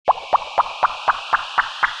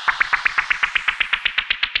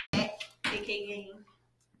18.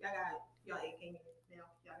 Y'all 18 now.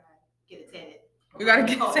 Y'all gotta get it tatted. You gotta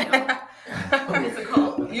get it tatted. It's a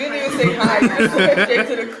cult. You didn't even say hi. You just went straight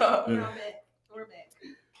to the cult. We're back.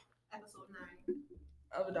 Episode 9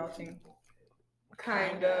 of adulting.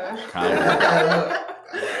 Kinda.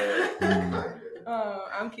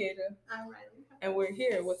 I'm Kieda. I'm Riley. And we're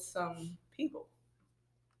here with some people.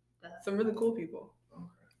 Some really cool people.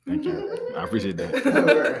 Thank you. I appreciate that.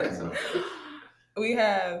 We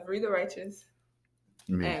have Ree the Righteous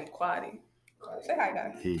Me. and Quaddy. Say hi,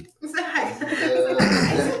 guys. Hey. Say hi.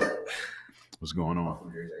 What's going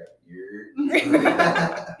on? You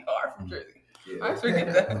are from Jersey. I always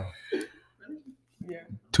forget that. Yeah.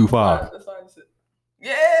 2-5. That's why I just said.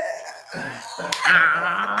 Yeah.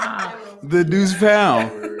 The deuce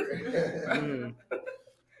pound.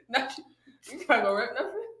 You gotta go rep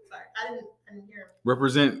nothing. Sorry, I didn't hear him.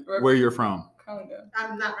 Represent where you're from. Kinda.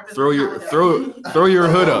 I'm not representing. Throw your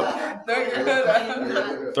hood up. Throw your hood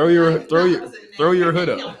up. Throw your hood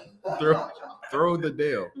up. Throw the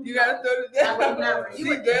Dale. You gotta throw the Dale. I would never. You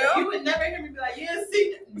would never hear me be like, yeah,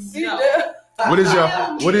 see no. Dale. What is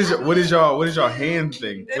y'all hand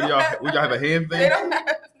thing? What y'all have a hand They thing? don't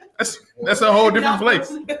have. That's a whole different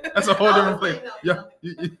place. That's a whole different place. Y'all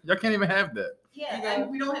can't even have that. Yeah,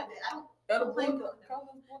 and we don't have that. I don't play with them.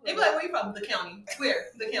 They be like, where you from? The county.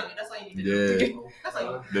 Where? The county. That's all you need to do. Yeah. That's all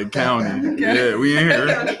you The county. Yeah, we in here.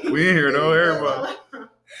 We in here though. Everybody.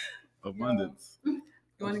 Abundance. You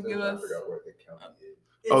want to give us?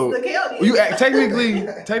 It's the county. You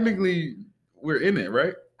technically, we're in it,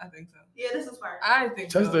 right? I think so. Yeah, this is part. I think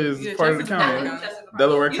Chester is so. part of the county.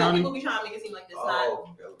 Delaware County. People be trying to make it seem like this.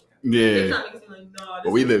 Not. Yeah. They're trying to make it seem like no.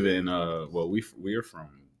 But we live in we're from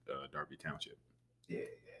Darby Township.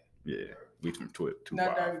 Yeah. We from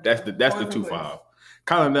 2-5. That's the 2-5.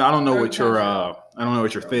 Colin, I don't know what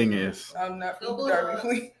your thing is. I'm not from Darby,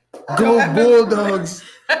 please. Go Bulldogs!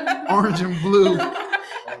 Orange and blue.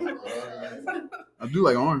 I do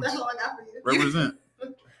like orange. That's all I got for you. Represent.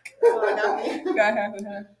 That's all I got for you. Got half and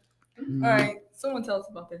half. All right. Someone tell us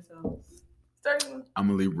about themselves. Starting with. I'm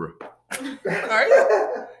a Libra. Are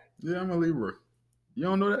you? Yeah, I'm a Libra. You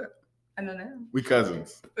don't know that? I know now. We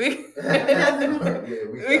cousins. We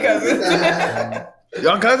We cousins.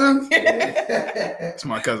 Y'all cousins? It's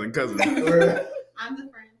my cousin. I'm the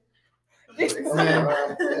friend.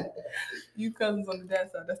 You cousins on the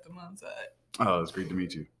dad side. That's the mom side. Oh, it's great to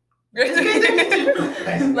meet you.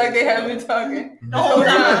 Like they have been talking The whole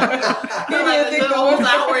time. He didn't think the whole the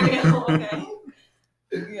time we're together.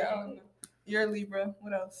 Okay. Yeah, I don't know. You're a Libra.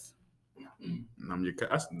 What else? I'm your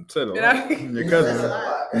cousin. I said a Did lot. I? I'm your cousin.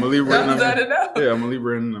 I'm a Libra. That was out of know. Yeah, I'm a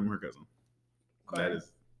Libra and I'm her cousin. That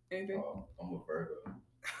is. Anything? I'm a Virgo.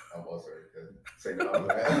 I'm also her cousin. Say no.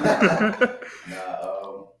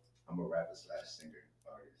 Nah, I'm a rapper / singer,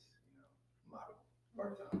 artist, model,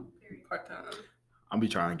 Part-time. I'll be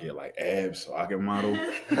trying to get like abs so I can model.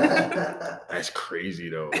 That's crazy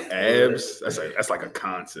though. Abs. That's like a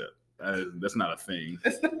concept. That's not a thing.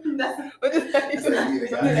 What does that mean?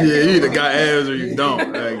 Yeah, you either got abs or you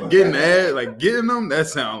don't. Like getting abs, like getting them, that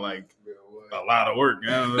sounds like a lot of work. You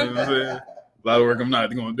know what I'm saying? A lot of work I'm not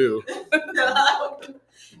gonna do. Well,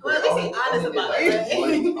 at least he's honest about it. I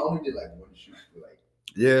only did like one shoot for like.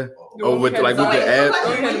 Yeah. The Oh, one with we had like with decided- the abs. Oh,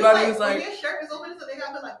 you had the body was like- your shirt is open, so they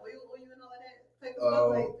got to like oil and all of that. Type of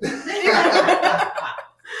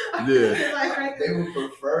Yeah. like, They would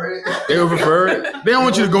prefer it. They would prefer it. They don't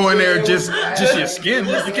want you to go in there just your skin.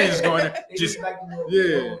 You can't just go in there just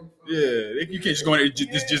yeah. You can't just go in there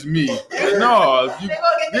just me. No,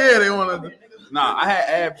 they want to. Nah, I had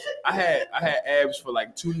abs. I had abs for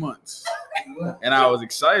like 2 months, and I was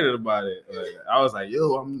excited about it. Like, I was like,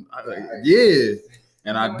 "Yo, yeah,"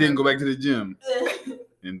 and I didn't go back to the gym.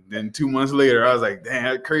 And then 2 months later, I was like, "Damn,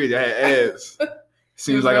 that's crazy! I had abs."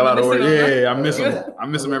 Seems like a lot of work. Yeah, I miss them. I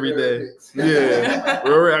miss them every day. Yeah,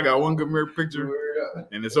 I got one good mirror picture,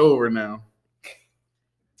 and it's over now.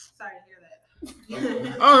 Sorry to hear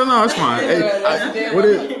that. Oh no, it's fine. Hey,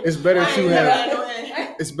 it's better to have.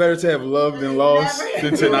 It's better to have loved than lost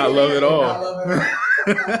than to not love at all.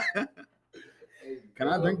 Can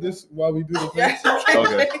I drink this while we do the thing?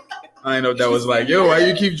 Okay. I didn't know if that was like, yo, why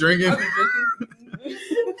you keep drinking?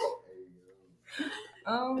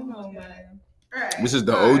 Oh no, man. Right. This is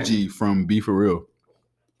the OG from Be For Real.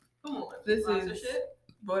 Come on. This Monster is shit.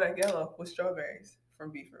 Bodak Yellow with strawberries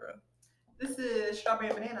from Be For Real. This is strawberry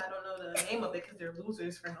and banana. I don't know the name of it because they're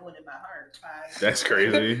losers for knowing it by heart. That's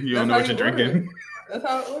crazy. You don't know what you're drinking. That's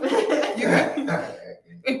how it works.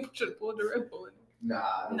 You should have pulled the Red Bull in. Nah.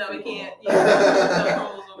 No, we free can't. promo. Yeah, no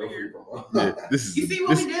promos over No here. free promo. Yeah, this You is see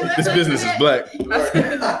what we did last this time? business is black.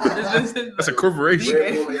 That's a corporation.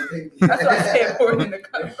 Red Bull ain't pay me. That's what I said. Pour it in the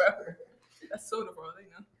cup, bro. That's soda, bro. They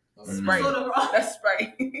know. Sprite. Soda raw. That's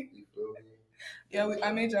Sprite. You feel me? Yeah,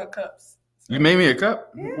 I made y'all cups. You made me a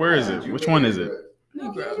cup. Yeah. Where is it? Which one is it?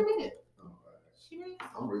 No, Bro. she made it. Oh, alright. She made it.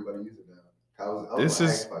 I'm really about to use it now. I was This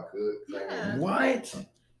gonna is- ask if I could. Yeah. What?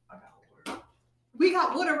 I got water. We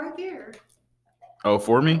got water right there. Oh,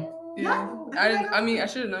 for me? Yeah. No, I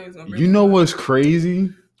should have known he was gonna bring You it. know what's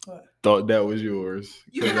crazy? What? Thought that was yours.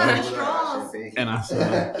 You forgot the straws. And I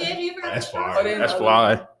said, Kid, you forgot that's the straws. fly. That's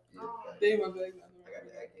fly. They were big. I got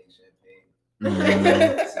the Acme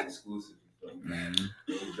champagne. Mhm. It's an exclusive. You feel me? Mhm.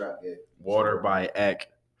 Don't drop yet. Water by Ack.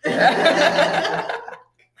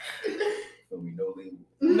 Feel me? No label.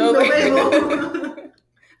 No label.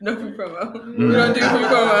 No free promo. Mm. We don't do free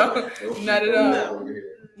promo. No free Not at promo all. over here.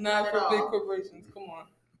 Not At for big all. corporations. Come on.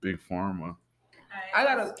 Big Pharma. I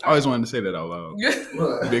gotta. I always wanted to say that out loud.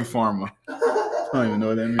 What? Big Pharma. I don't even know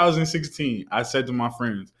what that means. 2016, I said to my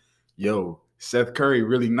friends, yo, Seth Curry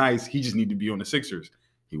really nice. He just need to be on the Sixers.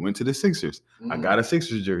 He went to the Sixers. I got a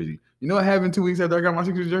Sixers jersey. You know what happened 2 weeks after I got my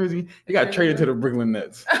Sixers jersey? He got traded to the Brooklyn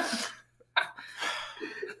Nets.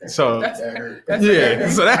 So that hurt. yeah,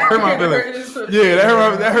 so that hurt my feelings. Yeah,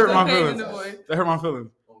 that hurt my feelings. That hurt my feelings.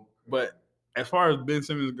 But as far as Ben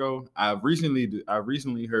Simmons go, I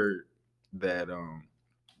recently heard that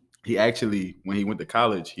he actually, when he went to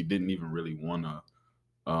college, he didn't even really want to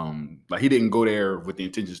like he didn't go there with the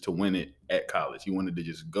intentions to win it at college. He wanted to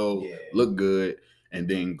just go, look good, and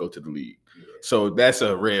then go to the league. Yeah. So that's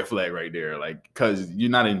a red flag right there, like because you're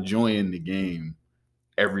not enjoying the game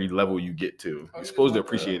every level you get to. You're supposed to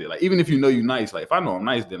appreciate it. Like even if you know you're nice, like if I know I'm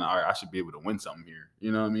nice, then I should be able to win something here.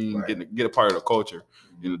 You know what I mean? Right. Get a part of the culture.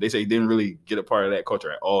 You know, they say he didn't really get a part of that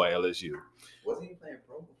culture at all at LSU. Wasn't he playing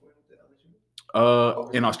pro before he went to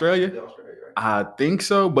LSU? In Australia, Yeah, Australia, right? I think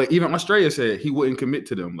so. But even Australia said he wouldn't commit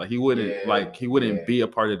to them. Like he wouldn't be a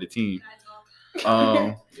part of the team.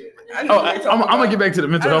 Yeah. I know what you're talking I'm gonna about. get back to the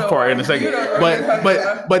mental I don't health know part why. in a second. You don't know what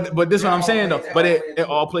you're talking But this is what I'm saying though. It But all it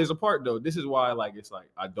all plays a part though. This is why like it's like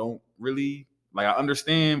I don't really like I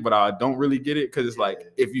understand, but I don't really get it because it's like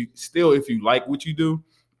if you like what you do,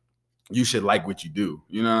 you should like what you do.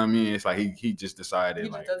 You know what I mean? It's like he just decided He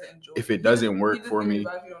just like doesn't enjoy if it doesn't work for me, He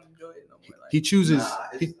don't enjoy it no more. Like, he chooses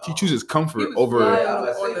he chooses comfort over.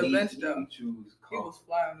 on the bench, though. He was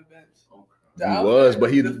fly on the bench. He was,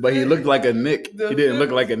 but he looked like a Nick. He didn't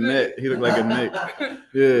look like a net. He looked like a Nick.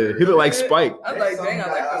 Yeah, he looked like Spike. I was like, dang,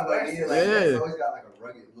 I like him. Yeah. Always got like a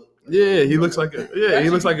rugged look. Yeah, he looks like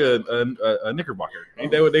a knickerbocker.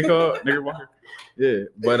 Ain't that what they call it? Knickerbocker? Yeah,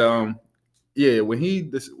 but yeah, when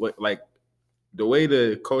like the way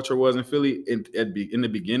the culture was in Philly in the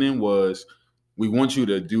beginning was we want you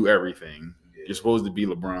to do everything. You're supposed to be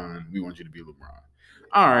LeBron. We want you to be LeBron.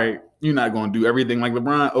 All right, you're not going to do everything like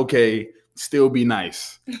LeBron. Okay, still be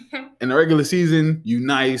nice. In the regular season, you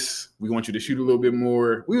nice. We want you to shoot a little bit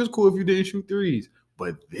more. We was cool if you didn't shoot threes.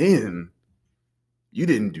 But then you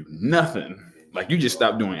didn't do nothing. Like you just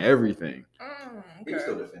stopped doing everything. He was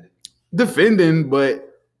still defending. Defending,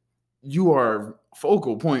 but you are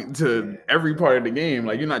focal point to every part of the game.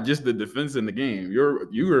 Like you're not just the defense in the game. You're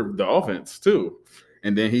the offense too.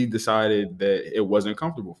 And then he decided that it wasn't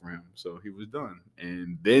comfortable for him, so he was done.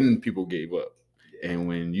 And then people gave up. And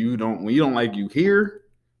when you don't like you here,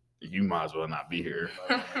 you might as well not be here.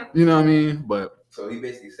 You know what I mean? But So he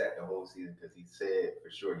basically sat the whole season because he said for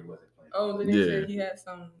sure he wasn't playing. Oh, then he said he had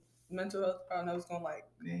some mental health problem that was gonna like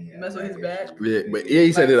mess with his back. yeah, but yeah,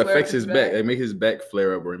 he said Like it flare affects his his back. back. It makes his back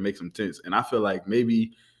flare up or it makes him tense. And I feel like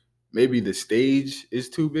maybe the stage is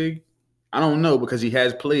too big. I don't know because he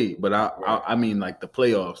has played, but I mean like the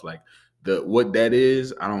playoffs, like what that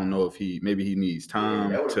is. I don't know if he needs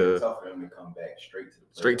time that to tough for him to come back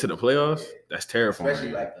straight to the playoffs. Yeah. That's terrifying.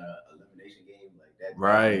 Especially like the elimination game, like that.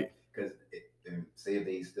 Right. Because say if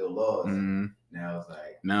they still lost, Mm-hmm. now it's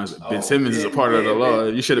like Ben Simmons is a part of the law.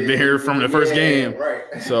 You should have been here from the first game. Right.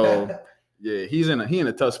 So yeah, he's in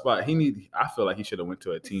a tough spot. I feel like he should have went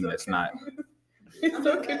to a team that's not. He's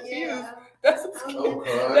so confused. Yeah. That's Oh,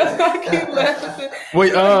 that's why I keep laughing.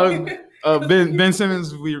 Wait, Ben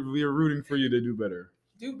Simmons, we are rooting for you to do better.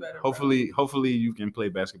 Do better. bro. Hopefully you can play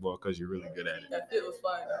basketball because you're really good at it. That fit was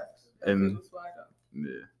fly though. And- That fit was fly though.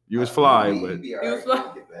 Yeah, you was fly, but He was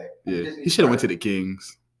fly. yeah, he should have went to the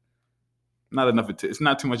Kings. Not enough. It's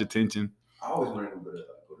not too much attention. I always wanted him to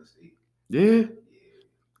go to state. Yeah,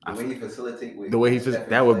 The way he facilitate with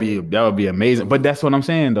that would be amazing. But that's what I'm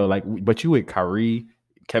saying though. Like, but you with Kyrie,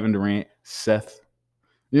 Kevin Durant, Seth,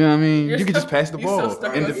 You know what I mean? You're You could so- just pass the you so ball.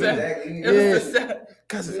 stuck And on defend. Exactly. It was the set.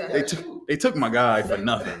 Because Yeah. they took my guy for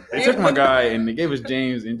nothing. They took my guy and they gave us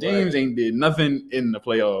James, and James ain't did nothing in the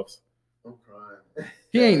playoffs. I'm crying.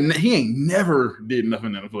 He ain't never did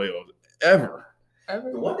nothing in the playoffs ever.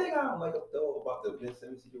 The one thing I don't like though about the Ben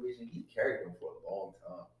Simmons situation, he carried him for a long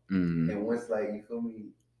time. Mm. And once, like, you feel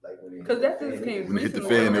me, like when Because that just came When they hit the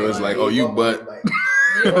recently. fan, it was like, oh, gave you up butt. on him, like,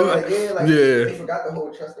 Yeah. Yeah. They forgot the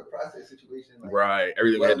whole trust the process situation. Like, Right.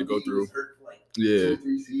 Everything we had to go he through. was hurt for like Yeah.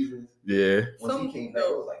 2-3 seasons. Yeah. Once he came back, it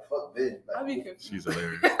was like, fuck Ben. I be Like, confused. She's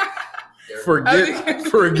hilarious. they're-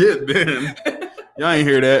 Forget Ben. Y'all ain't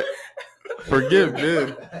hear that. Forget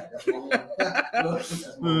Ben. That's my mom.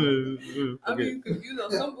 That's my mom. I mean, confused though.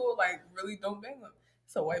 Some bull like really don't bang them.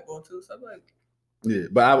 It's a white ball too, so I'm like, Yeah,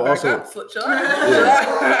 but I've also chill out.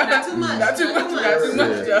 Yeah. Not too much. Not too much. Not too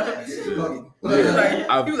much, Yeah. Joe.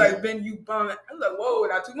 Yeah. He was like, Ben, you bum. I was like, whoa,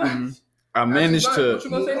 not too much. Mhm. I managed What to you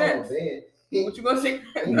gonna say next? What you gonna say?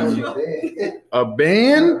 a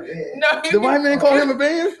band. No, The white man called him a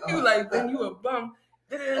band. He was like, Ben, you a bum.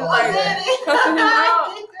 Then Oh, like cussing him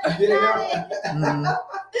out. Mhm.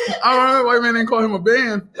 All right, white man didn't call him a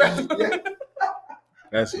band.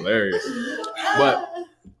 That's hilarious. But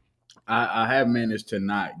I have managed to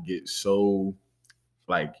not get so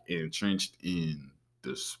like entrenched in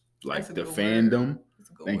this like That's a the good fandom. That's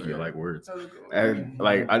a good Thank you. I word. like words. That was a good word. And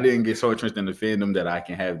like I didn't get so entrenched in the fandom that I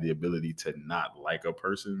can have the ability to not like a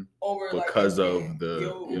person Over because like, of the.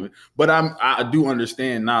 yo. But I do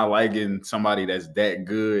understand not liking somebody that's that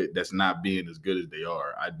good that's not being as good as they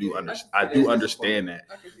are. I do understand that.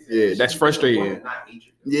 I can see that. Yeah, that's frustrating.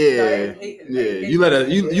 Yeah, yeah.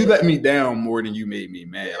 You let me down more than you made me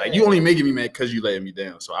mad. Like you only making me mad because you letting me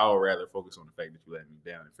down. So I would rather focus on the fact that you letting me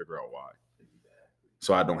down and figure out why.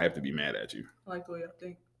 So I don't have to be mad at you. I like the way I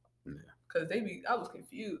think. Yeah. Cause I was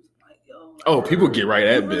confused. Like, yo. Oh, people get right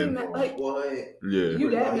at You really Ben. mad? Like, What? Yeah. You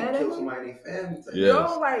that mad at Kill him? somebody in their family. Yeah.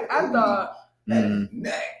 yo, like I thought Mhm.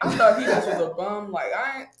 he just was a bum. Like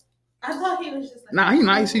I thought he was just like, Nah, he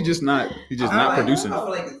nice. He just not producing. I feel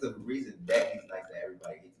like it's the reason that he's nice that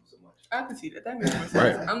everybody hates him so much. I can see that. That makes more sense.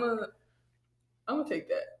 Right. I'm gonna take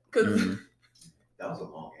that. Cause Mhm. That was a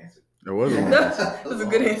long answer. There was one. that was a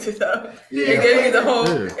good answer though. Yeah. It gave me the whole.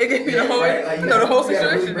 Yeah. It gave me the whole. Right, like, You know, the whole you gotta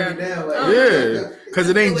really situation break it down. down, like, Yeah, because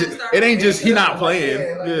it ain't just he not playing.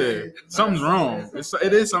 Yeah, Yeah, something's wrong.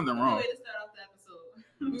 It is something Good wrong. way to start off the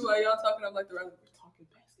episode. We like y'all talking up like the regular. We're talking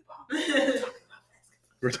basketball.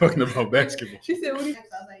 We're talking about basketball. She said, "What do you?" So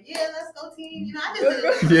I was like, yeah, let's go team. You know, I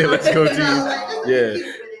just did it. Yeah, let's go You team. know, like, let's Yeah. be cute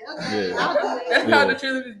with it. Okay, Yeah. I'll do it. That's Yeah. how the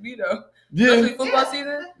cheerleaders be though. Yeah. Especially football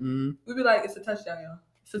season. Mhm. We be like, "It's a touchdown, y'all.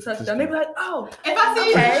 It's a touchdown." They be like, "Oh, If I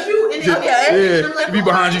see Okay. you shoot and Just- okay, yeah, I'm like, be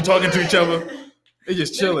behind you oh, talking to yeah. each other. They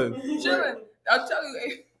just chilling. chilling." I'll tell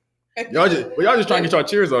you. Y'all just trying to get y'all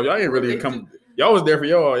cheers off. Y'all ain't really come. Y'all was there for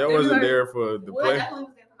y'all. Y'all They be wasn't like, there for the what? play.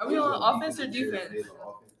 Are we on offense or defense?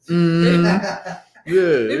 Mhm. Yeah, They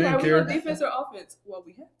they be didn't like, "We on care. defense or offense?" Well,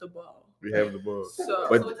 we have the ball. We have the ball. So,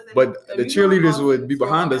 But If the you cheerleaders go would be offense,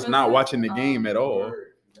 behind us, not offensive, watching the game at all.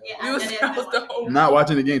 Yeah, we was, that was the whole. Not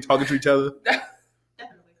watching the game, talking to each other.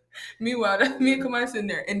 Definitely. Meanwhile, me and Kamai sitting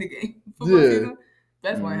there in the game. Football Yeah. season.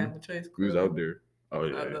 That's why I had the choice. We was out there. Oh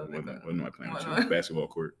yeah, I love wasn't that. I playing with Why you? not? Basketball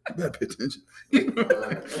court. Better pay attention.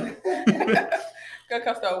 Got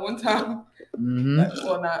cussed out one time. Mm-hmm.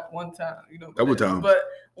 Well, not one time, you know. Couple times. But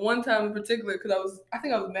one time in particular, because I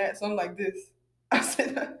think I was mad, so I'm like this. I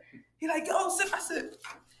said, he like, yo, sit. I said,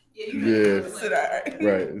 Yeah. sit all right.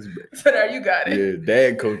 Right. Sit all right, you got it. Yeah,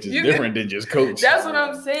 dad coach is You- different than just coach. That's what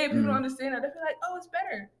I'm saying. People Mhm. don't understand that. They feel like, oh, it's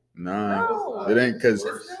better. Nah, No. it ain't because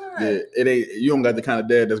It's not. it ain't. You don't got the kind of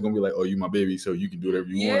dad that's gonna be like, "Oh, you my baby, so you can do whatever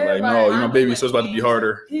you want." Yeah, Like, like, no, you my baby, so it's about to be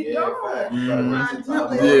harder. He don't.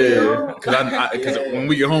 Yeah, because when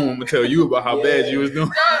we get home, I'm gonna tell you about how bad you was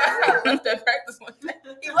doing. I left that practice one day.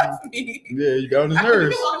 He left me. Yeah, you got on his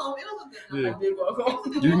nerves. I did walk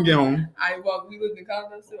home. You can get home. I walked. We lived in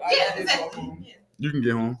Colorado, so I Yeah, did walk exactly. home. Yeah. You can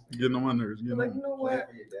get home. You're getting on my nerves. Get Like, home. you know what?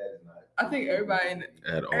 I think everybody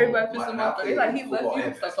At all. everybody pissed him off. But they like, he left you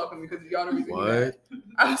and stopped talking to me because y'all the reason. he left. What?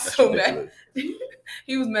 I was That's so ridiculous. mad.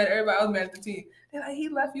 He was mad at everybody. I was mad at the team. They're like, he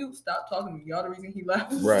left you. Stop talking to me. Y'all the reason he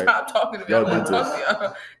left. Right. Stop talking to me. Y'all I want did to talk to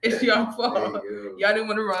y'all. It's y'all fault. Y'all didn't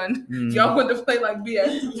want to run. Mhm. Y'all wanted to play like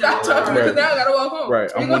BS. Stop talking to me because Right. now I gotta walk home. Right.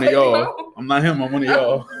 You I'm gonna one of take me y'all. home? I'm not him. I'm one of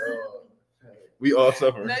y'all. We all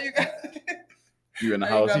suffer. Now you got. You in the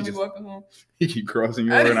now you house. got He me just walking home. he keep crossing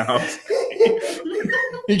you over in the house.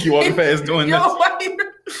 He keep walking past doing Yo, this. why you hit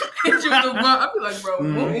you with the bump? I be like, bro, Mhm.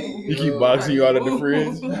 move. He keep boxing you out of the Move.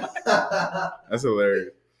 fridge. That's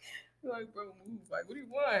hilarious. You're like, bro, move. Like, what do you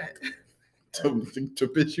want? To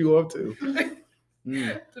piss you off too.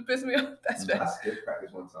 To piss me off. That's I bad. skipped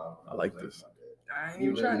practice one time. I like this. I ain't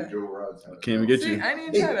even try that. Can't even get See, you. I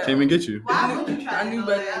didn't even try that. Can't even get you. Why would you try I that? knew though?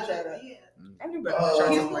 better Like, than try I- that. yeah. I knew better than try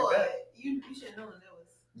You something like that. would. You should have known that was.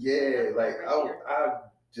 Yeah, like I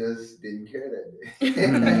just didn't care that day.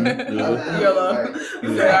 Yellow.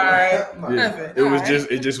 You said, all right. Yeah. Nothing. It was All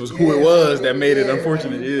just, it just was who it was that made it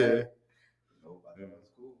unfortunate. Yeah. Nope, I thought it was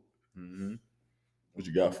cool. Mm-hmm. What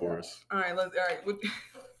you got for us? All right. What,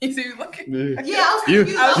 you see me looking? Yeah. Yeah, I was You-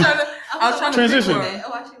 confused. I was trying to Transition. pick one.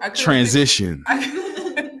 Oh, I should- I couldn't Transition.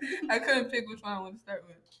 I couldn't pick which one I want to start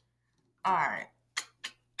with. All right.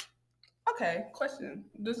 Okay, question.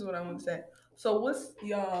 This is what I want to say. So, what's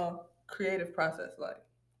y'all creative process like?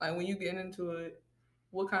 Like when you get into it,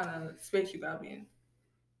 what kind of space you got to be in?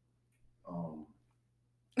 Why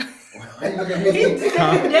you looking at me?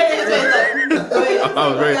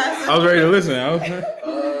 I was ready to listen. Okay.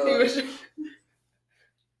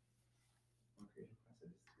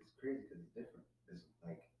 It's crazy because it's different. It's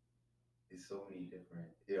like it's so many different.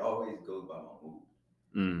 It always goes by my mood.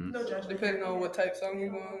 Mm. No judgment. Depending on what type song you're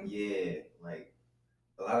going. Yeah, like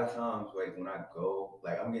a lot of times, like when I go,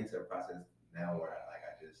 like I'm getting to the process now where I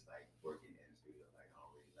just like working in the studio. Like I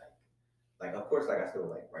don't really like of course, like I still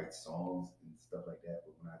like write songs and stuff like that.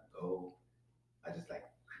 But when I go, I just like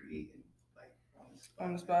creating like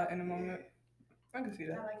On the spot in the moment. Yeah. I can see I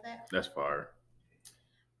that. like that. That's fire.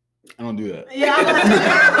 I don't do that. Yeah.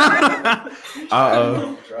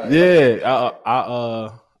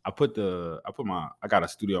 I got a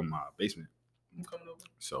studio in my basement. I'm coming over.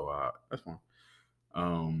 So that's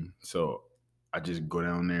fine. So I just go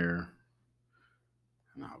down there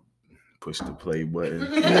and I push the play button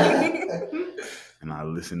and I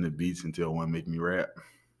listen to beats until one make me rap.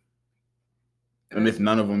 And if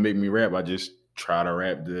none of them make me rap, I just try to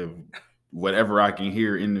rap the whatever I can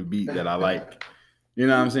hear in the beat that I like. You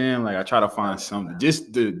know what I'm saying? Like I try to find something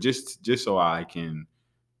just so I can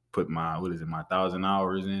put my 1,000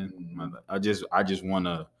 hours in. I just want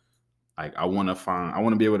to I want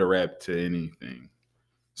to be able to rap to anything.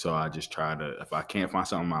 So I just try to, if I can't find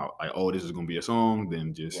something out like, oh, this is gonna be a song,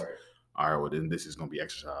 then just Right. all right, well then this is gonna be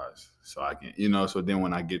exercise. So I can, so then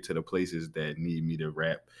when I get to the places that need me to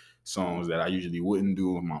rap songs that I usually wouldn't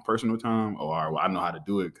do in my personal time, or all right, well, I know how to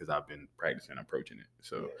do it because I've been practicing approaching it.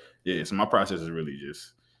 So yeah, so my process is really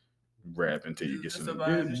just rap until you get Just some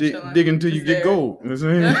survive, just dig chilling. until you Just get there. gold. You know what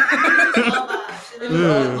I'm saying?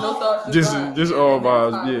 Yeah. No thoughts, Just vibes. all And that's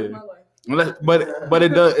vibes, how I live yeah. my life. But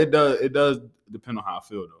it does depend on how I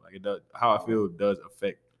feel though. Like it does, how I feel does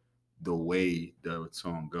affect the way the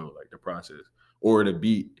song go, like the process, or the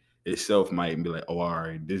beat itself might be like, oh, all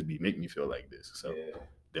right, this beat make me feel like this, so Yeah.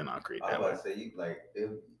 then I'll create I that was way. about to say,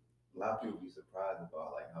 a lot of people be surprised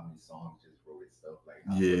about like how many songs just wrote itself, like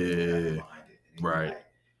how Yeah. behind it. And Right. Like,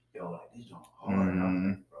 yo, like this joint hard. And I'm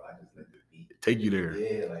like, bro, I just let the beat Take you there.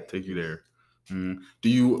 Yeah, like Take you there. Do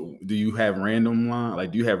you have random line?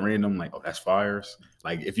 Like, do you have random like, oh, that's fires?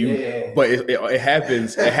 Like if you, Yeah. but it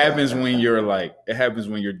happens. It happens when you're like, it happens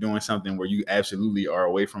when you're doing something where you absolutely are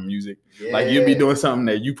away from music. Yeah. Like you'd be doing something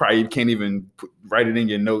that you probably can't even write it in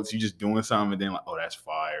your notes. You just doing something and then like, oh, that's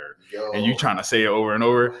fire. Yo. And you trying to say it over and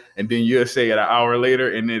over, and then you'll say it an hour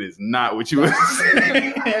later, and it is not what you were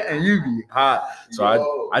saying, and you be hot. So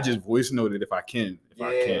Yo. I just voice note it if I can.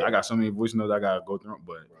 Yeah. I got so many voice notes I gotta go through,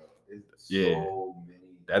 but Bro, it's Yeah. so many.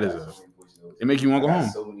 That is I got a- so many voice notes. it make you want to go I got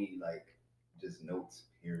home. So many like just notes.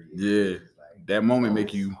 Period. Yeah. It's just, like, That moment bro,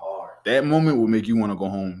 make you. it's hard. That moment will make you want to go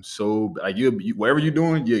home. So like you whatever you're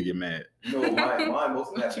doing, you'll get mad. You know, mine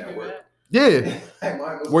mostly happen at work. Yeah, Like,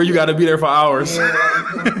 mine mostly where you got to be there for hours. Yeah,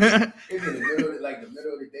 like, it's in the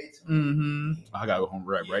middle of the daytime. I gotta go home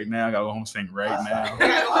right now. I gotta go home sing right I now. stop.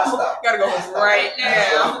 I stop. Gotta go I stop. right I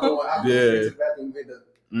stop now. going out Yeah. to the bathroom, hit the-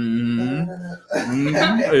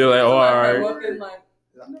 You're like, oh, all right. Walking like,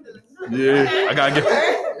 Yeah, I gotta get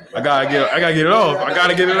it off. I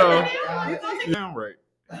gotta get it off. Yeah, I'm right.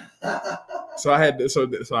 So I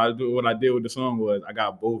do what I did with the song was I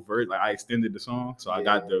got both verses. Like I extended the song, so I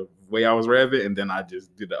got the way I was rapping, and then I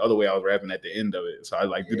just did the other way I was rapping at the end of it. So I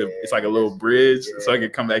like did it's like a little bridge, so I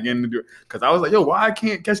could come back in and do it. Cause I was like, yo, why I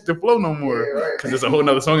can't catch the flow no more? Yeah, right. Cause there's a whole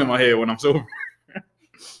nother song in my head when I'm sober.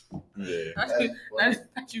 Yeah,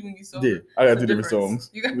 not you when you sober. yeah, I got It's a two different difference. songs.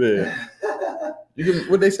 You got- Yeah, you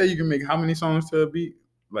can. What they say, you can make how many songs to a beat?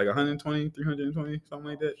 Like 120, 320, something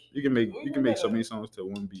like that. You can make so many songs to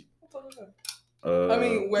one beat. I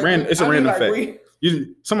mean, it's a random fact.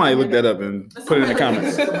 Somebody look that up and put it in the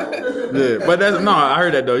comments. Yeah, but I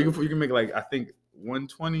heard that though. You can make like I think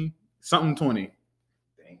 120 something 20.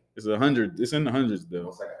 Dang. It's 100. It's in the hundreds though.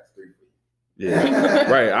 Almost I got 3 for you. Yeah,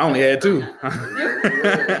 right. I only had 2. I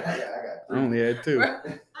got I only had 2. Right.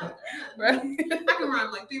 I can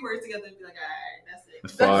rhyme like 3 words together and be like, all right, that's it.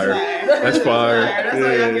 That's fire. That's fire. That's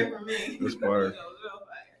all y'all get from me. That's fire. Real fire.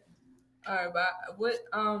 All right, but what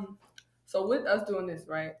so with us doing this,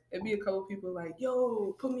 right? It'd be a couple people like,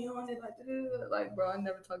 yo, put me on it, like bro, I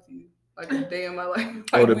never talked to you like a day in my life.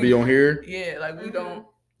 Like, To be on here, yeah, like we don't.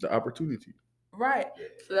 the opportunity. Right.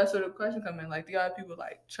 So that's where the question come in. Like, do y'all have people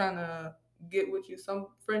like trying to get with you, some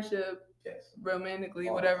friendship, romantically,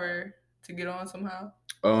 whatever, to get on somehow?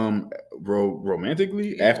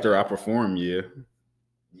 Romantically, Yeah. after I perform, yeah.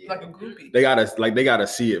 Like a groupie. They gotta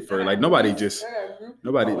see it first. Like nobody just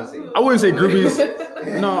nobody. Oh, I wouldn't say groupies.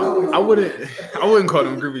 No, I wouldn't call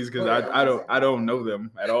them groupies because I don't know them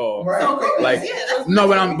at all. Right. So groupies, Like yeah, no,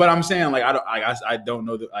 but I'm saying like I don't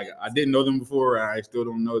know that. Like I didn't know them before, and I still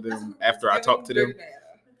don't know them after I talked to them.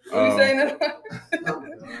 What you saying that?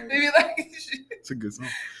 Maybe like It's a good song.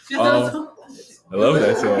 she does. I love that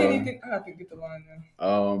I song. have to get the line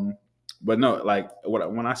now. But no, like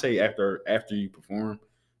when I say after you perform,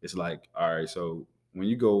 it's like, all right, so when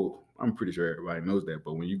you go, I'm pretty sure everybody knows that,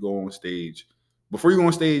 but when you go on stage, before you go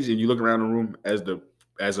on stage and you look around the room as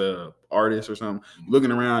a artist or something, you're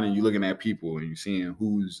looking around and you're looking at people and you're seeing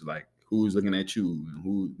who's looking at you and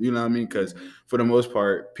who, you know what I mean? Because for the most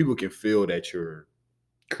part, people can feel that you're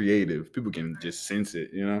creative. People can just sense it,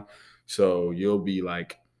 you know? So you'll be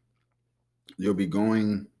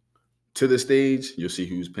going to the stage, you'll see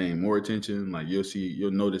who's paying more attention. Like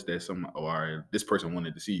you'll notice that all right, this person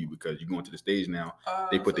wanted to see you because you're going to the stage now.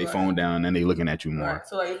 They put their phone down and they looking at you more. Right.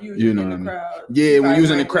 So like if you You was know in what I the mean? crowd, Yeah, when you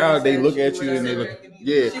was in the might crowd, they glance look at you and they look.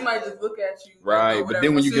 Yeah. She might just look at you. Right, or but whatever.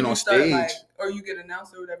 then when you As get soon on as start, stage, like, or you get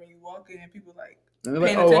announced or whatever, you walk in and people like. and they're like,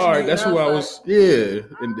 paying oh, attention all to right, you, that's and who I I was was. Yeah,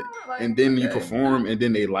 like, and then you okay. perform, and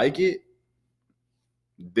then they like it.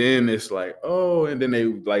 Then it's like, oh, and then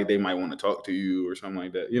they might want to talk to you or something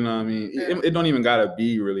like that. You know what I mean? Yeah. It don't even gotta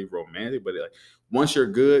be really romantic, but like once you're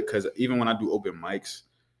good, because even when I do open mics,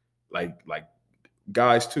 like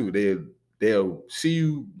guys too, they'll see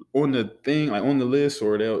you on the thing, like on the list,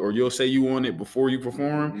 or you'll say you on it before you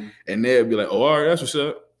perform, and they'll be like, oh, all right, that's what's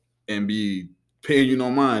up, and be paying you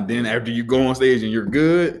no mind. Then after you go on stage and you're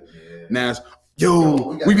good, now it's,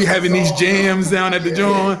 yo, we be having these jams down at the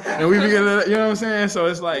joint, and we be getting, you know what I'm saying? So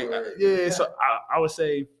it's like, yeah. So I would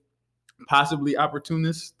say possibly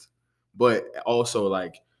opportunist, but also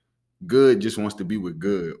like good just wants to be with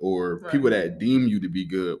good, or Right. people that deem you to be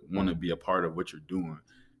good want to be a part of what you're doing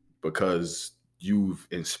because you've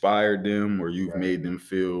inspired them or you've made them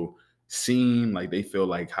feel seen. Like they feel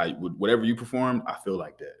like whatever you performed, I feel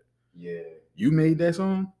like that. Yeah. You made that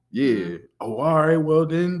song? Yeah. Oh, all right. Well,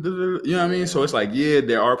 then, you know what I mean? So it's like, yeah,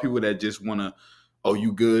 there are people that just want to, oh,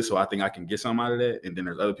 you good, so I think I can get something out of that. And then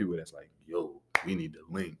there's other people that's like, yo, we need to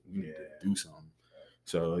link. We need to do something.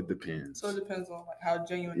 So it depends. So it depends on like how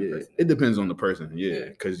genuine the person is. It depends on the person. Yeah.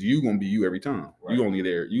 Because you going to be you every time. Right.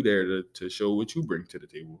 You there to show what you bring to the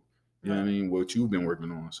table. You know what I mean? What you've been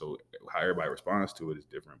working on. So how everybody responds to it is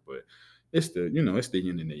different. But it's the yin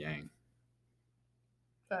and the yang.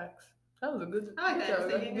 Facts. That was a good. I like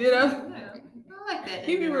that. Yeah, I like that.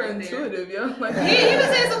 You were intuitive, yo. Like, he was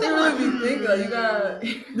saying something. You really be thinking, like, you got.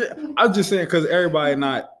 Yeah, I was just saying because everybody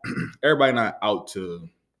not out to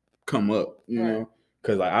come up, you know.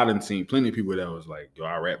 Because like I done seen plenty of people that was like, yo,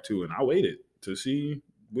 I rap too, and I waited to see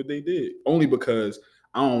what they did. Only because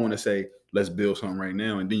I don't want to say let's build something right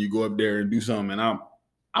now, and then you go up there and do something, and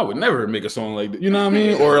I would never make a song like that, you know what I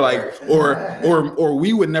mean? Or like, or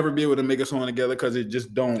we would never be able to make a song together because it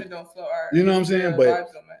just don't. It don't flow. Right. You know what I'm saying? But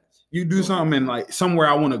vibes don't match. You do something and like somewhere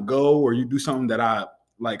I want to go, or you do something that I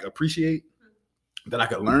like appreciate, that I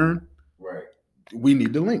could learn. Right. We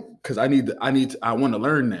need to link because I want to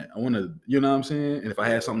learn that. I want to, you know what I'm saying? And if I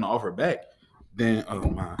had something to offer back, then oh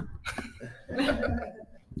my,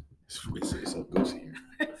 it's so goosey here.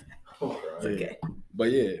 Okay.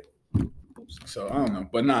 But yeah, so I don't know.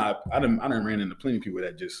 But nah, I done ran into plenty of people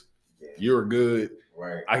that just you're good.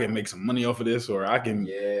 Right. I can make some money off of this, or I can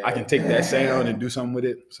take that sound and do something with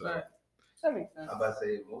it. So that makes sense. I'm about to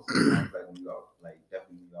say most of the times, like when you out, like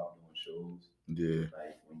definitely you out doing shows. Yeah.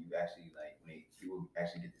 Like when you actually when people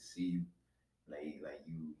actually get to see you, like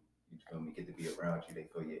you feel me, get to be around you, they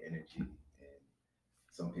feel your energy, and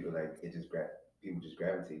some people people just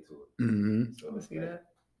gravitate to it. Mm-hmm. So see that.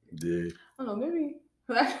 Yeah. I don't know, maybe.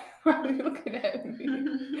 Why are you looking at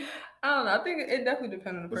me? I don't know. I think it definitely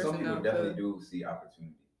depends on the person. Some people definitely do see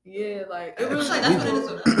opportunity. Yeah, like it really, like that's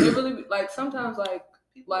what it is. It really like sometimes like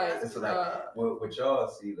it's like what y'all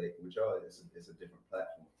see, like with y'all, it's a different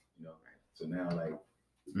platform, you know. So now like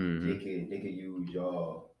they can use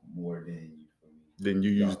y'all more than you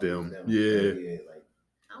use them. Yeah. Like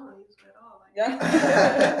I don't want to use it at all.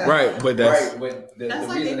 Yeah. Right, but that's right. But the That's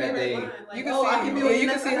like reason their that they favorite line. Like, You can oh, see, I can be with you you can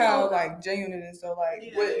next see how episode. like genuine it is. So like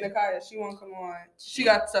Yeah. with Nakaya, she won't come on. She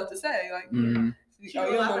got stuff to say. Like, Mhm. She oh,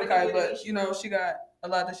 do you a don't lot know for the Nakaya, community. but you know she got a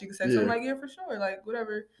lot that she can say. So I'm Yeah. like, yeah, for sure. Like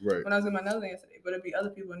whatever. right. When I was in my Netherlands yesterday, but it'd be other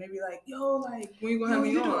people and they'd be like, yo, like when you gonna have me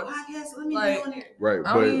you do a on? podcast, so let me Like, get on there. Right,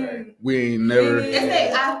 I but mean, we ain't never. Yeah. It's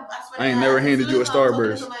they, I swear I ain't to never God, handed as soon you a as I'm talking to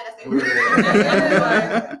Starburst. somebody, that's their favorite.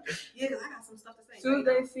 Yeah, because I got some stuff to say. as soon as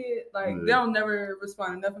they see it, like they don't never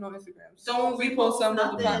respond to nothing on Instagram. As soon as we post something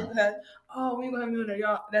on the nothing. podcast, oh, we ain't gonna have me on there,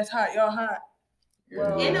 y'all. That's hot, y'all hot.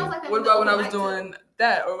 Well, And it was like that what with about the when I was open mic, doing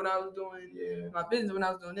that, or when I was doing Yeah. my business, when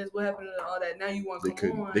I was doing this? What happened to all that? Now you want to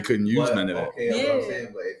come on? They couldn't use But, none of that. Okay, that's what I'm Yeah. saying.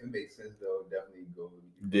 But if it makes sense, though, definitely go.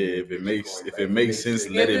 Yeah, if it makes sense,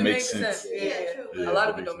 If let it it make makes sense. Yeah. true. Yeah. A lot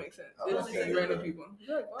of it don't make sense. Oh, They just okay. be random people.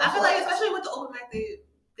 Like, I feel like, especially with the open mic, they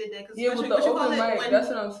did that. Cause yeah, with the open mic, that's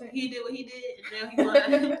what I'm saying. He did what he did, and now he wanna.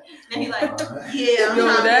 Now he like, yeah, I'm Yo,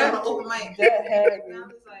 trying that- to be on the open mic. That had me. And I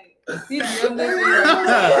was like, He did this.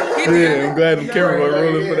 Yeah, I'm glad the Yeah, camera was right,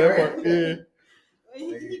 rolling for that yeah, part. right. Yeah. he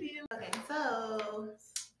did. Okay, so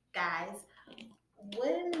guys,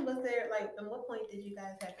 when was there like? At what point did you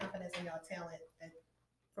guys have confidence in y'all talent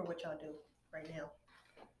for what y'all do right now?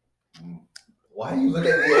 Why you look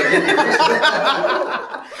at me?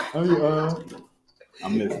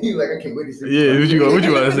 I'm missing. You like I can't wait to see. Yeah, what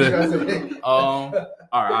you want to say? say? All right,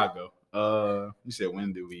 I'll go. You said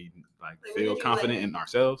when do we like Like, when feel did you, confident like- in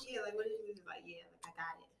ourselves? Yeah, like what did you do? Like, yeah, like I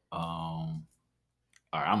got it. All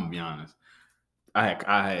right, I'm gonna be honest. I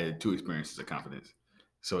had two experiences of confidence.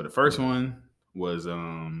 So the first one was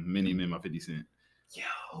Many Men by 50 Cent.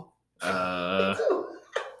 Yo.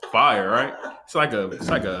 Fire, right? It's like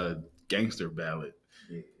a gangster ballad.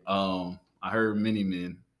 Yeah. I heard Many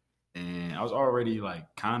Men, and I was already like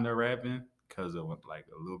kind of rapping because of like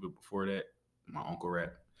a little bit before that, my uncle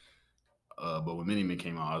rap. But when Many Men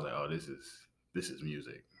came out, I was like, oh, this is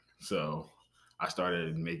music. So I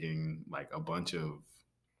started making like a bunch of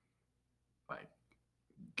like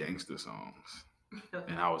gangster songs,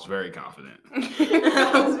 and I was very confident. I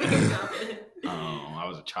was very confident. I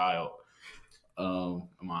was a child.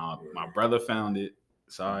 My brother found it.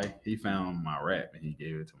 He found my rap and he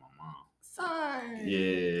gave it to my mom.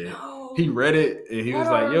 Sorry. Yeah. No. He read it and he Why was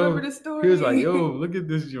do I like, "Yo." remember this story? He was like, "Yo, look at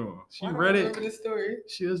this joint." She Why do I read remember it. this story.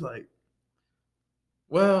 She was like,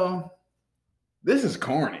 "Well, this is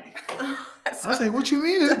corny." I was like, "What you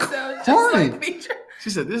mean? It's That sounds just corny?" like Feature. She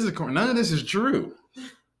said, "This is corny. None of this is true.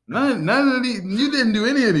 None of these. You didn't do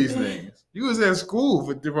any of these things. You was at school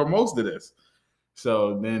for most of this."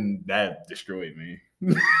 So then that destroyed me.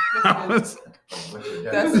 I was,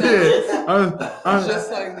 That's yeah, I was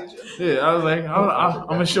just like Feature. yeah, I was like, I'm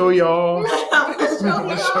gonna show y'all. I'm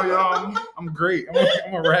gonna show y'all. I'm great.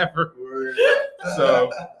 I'm a rapper.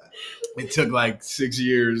 So it took like 6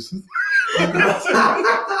 years.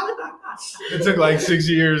 It took like 6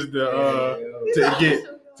 years to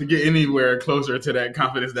get anywhere closer to that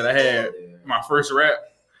confidence that I had. My first rap.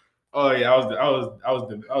 Oh yeah,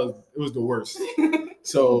 it was the worst.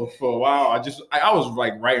 So for a while, I was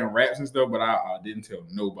like writing raps and stuff, but I didn't tell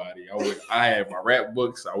nobody. I had my rap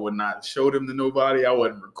books. I would not show them to nobody. I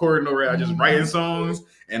wasn't recording no rap. I just writing songs,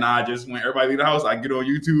 and I just when everybody leave the house, I get on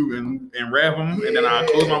YouTube and rap them, and then I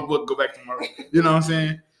close my book, go back to my, you know what I'm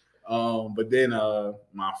saying? But then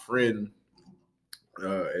my friend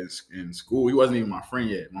in school, he wasn't even my friend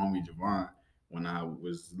yet. My homie Javon, when I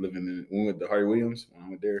was living with the Hardy Williams, when I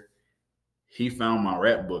went there. He found my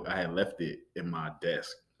rap book. I had left it in my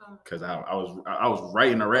desk because I was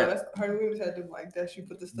writing a rap. Hardy Williams had them like that. You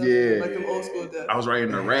put the stuff Yeah, in, like them old school desks. I was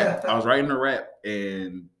writing a rap,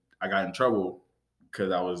 and I got in trouble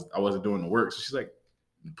because I wasn't doing the work. So she's like,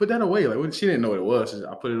 "Put that away." Like she didn't know what it was.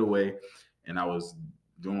 I put it away, and I was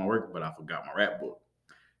doing my work, but I forgot my rap book.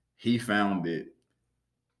 He found it,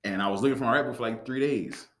 and I was looking for my rap book for like 3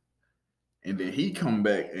 days, and then he come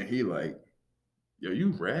back and he like, "Yo, you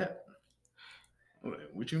rap?" Like,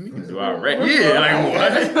 what you mean? Do I rap? Yeah, like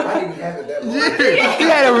what? I didn't have it that long. Yeah, he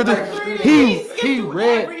had everything. He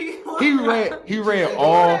read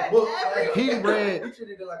all. He read. We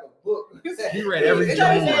treated it like a book. He read every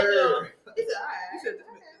joint.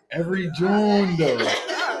 Every joint though.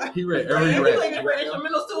 He read every rap.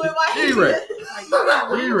 He read.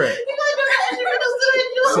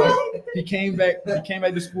 So he came back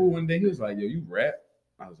to school one day. He was like, "Yo, you rap?"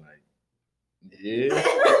 I was like, "Yeah."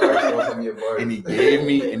 And he gave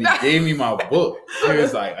me my book. He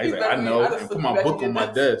was like, "I know," and put my book on my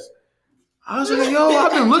desk. I was like, "Yo,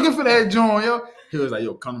 I've been looking for that joint, yo." He was like,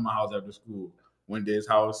 "Yo, come to my house after school." Went to his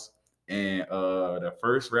house, and the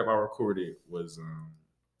first rap I recorded was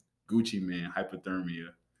Gucci Mane, Hypothermia.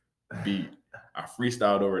 beat. I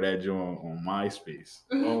freestyled over that joint on MySpace.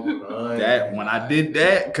 Oh, That when I did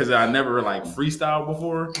that, because I never like freestyled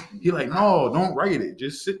before, he like, no, don't write it.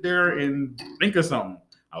 Just sit there and think of something.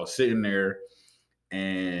 I was sitting there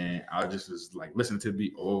and I just was like listening to the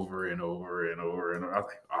beat over and over and over and over. I was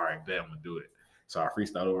like, all right, bet I'm gonna do it. So I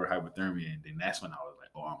freestyled over Hypothermia, and then that's when I was like,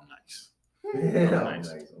 oh, I'm nice. Yeah, Nice.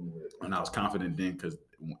 And I was confident then because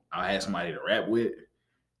I had somebody to rap with.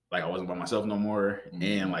 Like I wasn't by myself no more,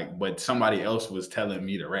 and like, but somebody else was telling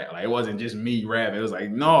me to rap. Like it wasn't just me rapping. It was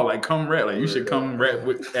like, no, like come rap. Like you should come rap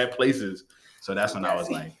at places. So that's when I was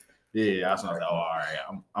like, yeah. That's when I was like, oh, all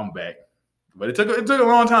right, I'm back. But it took a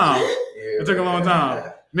long time. It took a long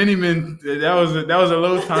time. Many men. That was a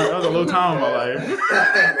low time. That was a low time in my life.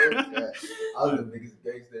 I was the biggest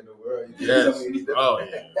gangster in the world. Yes. Oh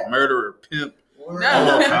yeah. Murderer, pimp. All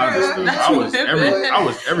kinds of stuff. I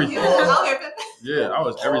was everything. Yeah, I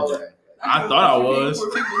was everything. I thought I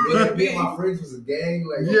was. Me and my friends was a gang.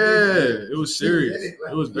 Like Yeah, it was serious.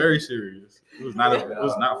 It was very serious. It was not. It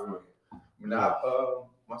was not fun. Nah,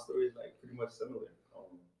 my story is like pretty much similar.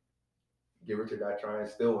 Get Rich or Die Trying,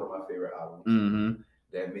 still one of my favorite albums. Mm-hmm.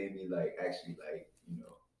 That made me like actually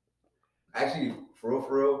for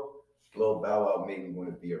real. Lil Bow Wow made me want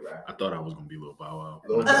to be a rapper. I thought I was gonna be Lil Bow Wow.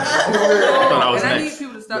 Lil Bow I was and I next. need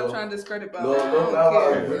people to stop trying to discredit Bow Wow. Lil Bow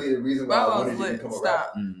Wow is really the reason why I Bow wanted Wow's to lit. become a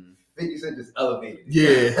Stop. rapper. 50 Cent just elevated it.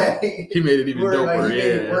 Yeah, he made it even Word, like, doper. he made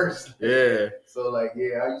it Yeah, worse. yeah. So like,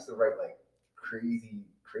 yeah, I used to write like crazy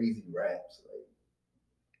raps. Like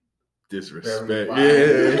Disrespect. very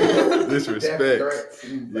Yeah, death disrespect. threats.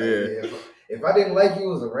 Like, Yeah. If I didn't like you,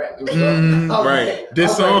 it was a rap. It was Right.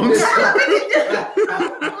 Diss songs.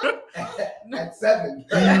 At 7,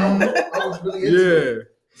 I was really into it. Yeah.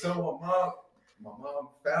 So my mom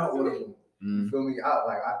found one of them. You feel me? I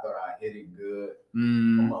thought I hit it good.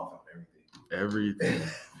 My mom found everything. Everything.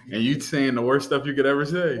 And you saying the worst stuff you could ever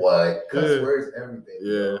say. What? Cuss Yeah. words, everything.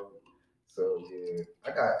 Yeah. So yeah,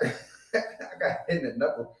 I got hit in the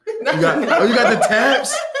knuckle. You got the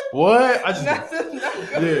taps? What? I just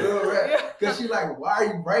Yeah. Cause she like, why are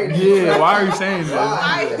you writing? Yeah, why are you saying this?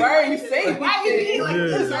 Why? Why are you saying Why are you being like Yeah.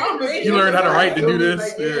 this? You learned how to write to do this?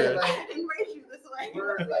 Like, Yeah. like, I didn't raise you this way.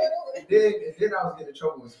 word, like, then I was getting in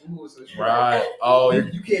trouble in school. So she Right. like, Oh,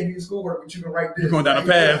 you can't do schoolwork, but you can write this. you're going down a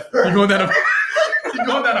path. You're going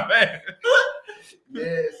down a path.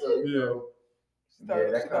 Yeah, so you know. Yeah,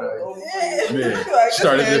 that kind of. Yeah. Like, She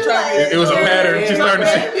started this to- man trying it was a pattern. She started to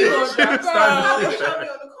He gonna she drop started to- out.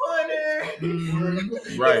 On the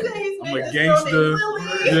corner. Right. I'm a gangster.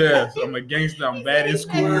 Yeah. Yeah, so I'm a gangster. I'm bad in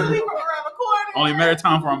school. From around the corner. Only matter of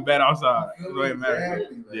time for I'm bad outside. It don't even matter.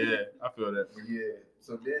 Exactly, like, Yeah, I feel that. But yeah.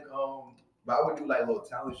 So then, but I would do like little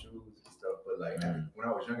talent shows and stuff. But like when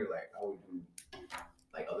I was younger, like I would do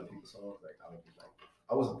like other people's songs. Like I would do like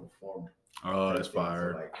I wasn't a performer. Oh, that's So,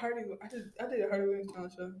 fire. like, I did a Hardy Williams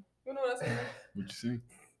talent show. You know what I said? What'd you sing?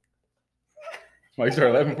 Why you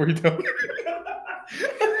started laughing before you tell me?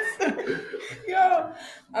 Yo,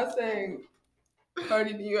 I sang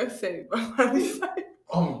Party in the USA by Miley Cyrus.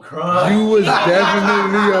 I'm crying. You was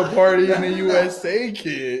definitely a Party in the USA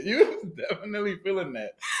kid. You was definitely feeling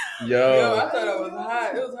that. Yo, I Yo. thought I was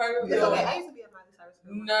hot. It was hard. It's Yo, okay. I used to be a Miley Cyrus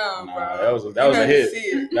fan. no, Nah, bro. that was a You had to hit. see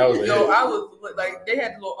it. That was a Yo, hit. I was like, they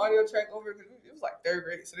had the little audio track over because it was like 3rd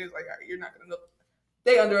grade, so they was like, all right, you're not gonna know.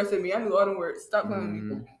 They underestimated me. I knew all them words. Stop playing with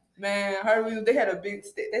me, Mhm. man. Hardy Williams. They had a big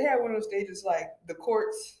stage. They had one of those stages like the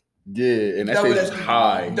courts. Yeah, and that Double stage was as-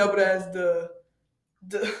 high. Doubled as the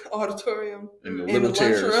auditorium And the in the little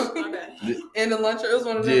chairs. lunchroom. Okay. In the lunchroom, it was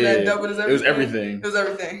one of them Yeah, that doubled as it everything. was everything. It was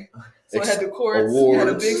everything. So it Ex- had the courts, it had a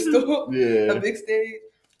awards. big stool, a Yeah. big stage.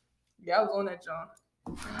 Yeah, I was on that, John.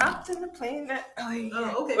 Hopped in the plane that.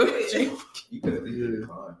 Oh, okay. You could have did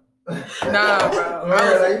fine. Nah,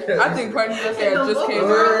 bro. I think Party USA had just came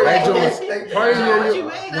out. That joint- Party What in you the,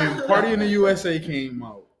 made when up? Party in the USA came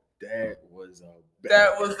out, that was a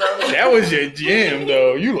That was that was your jam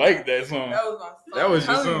though. You like that song. That was my song. That was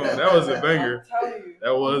your I'm telling song. you. That was a banger. I'm telling you.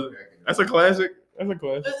 That was that's a classic. That's a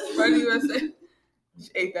classic. Party USA. She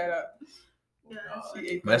ate that up. Yeah. She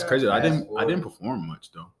ate That's that crazy. Up. I didn't perform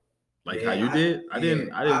much though. Like how you did. I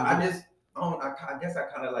didn't. I guess I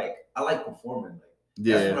kind of like. I like performing. Like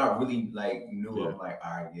that's when I really like knew. Yeah. I'm like,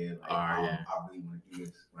 all right, yeah. Like, All right, yeah. I really want to do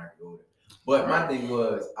this when I can go there. But my thing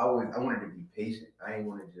was, I wanted to be patient. I ain't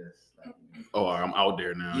want to just like Oh, I'm out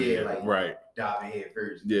there now. Yeah, like- right. dive in head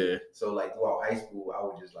first. Yeah. So like throughout high school, I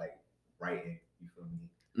was just like writing. You feel me?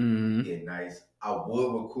 Mm-hmm. Get nice. I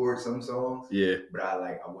would record some songs, Yeah. but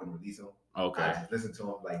I wouldn't release them. Okay. I just listen to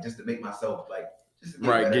them like just to make myself like just to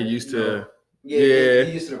Right. better, Get used you know? to. Yeah, Yeah.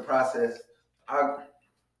 get used to the process.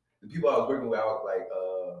 The people I was working with, I was like,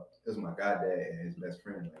 was my goddad and his best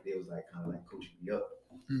friend. Like they was like kind of like coaching me up.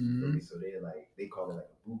 Mhm. So they called it like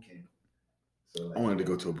a boot camp. So like, I wanted to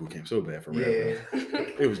go to a boot camp so bad for rap. yeah.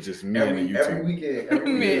 It was just me and YouTube. Every weekend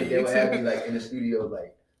they would have me like in the studio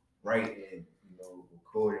like writing,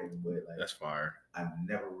 recording, but like That's fire. I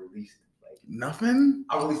never released it. Like Nothing?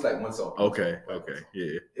 I released like one song. Okay,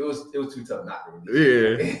 yeah. It was too tough not to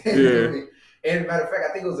release. Yeah. And matter of fact,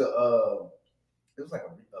 I think it was like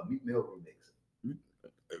a Meek Mill remix.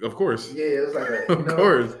 Of course. Yeah, it was like Of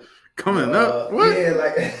course. Coming up. What? Yeah,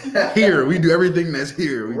 like Here, we do everything that's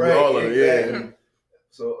here. We do all of it. exactly. Yeah.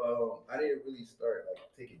 So I didn't really start like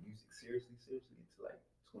taking music seriously until like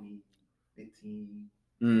 2015.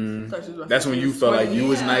 That's when you felt like you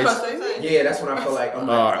was nice. Yeah, that's when I felt like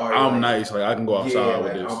I'm nice. Like I can go outside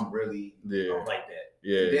with this. I'm really I'm like that.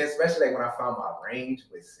 Yeah. And then especially like when I found my range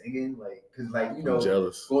with singing, like because like I'm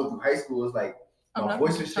jealous. going through high school was like my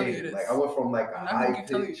voice was changing. Like I went from like a high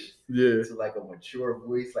pitch to like a mature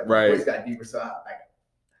voice. Like my voice got deeper, so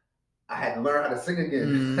I had to learn how to sing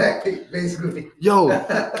again. Basically. Yo,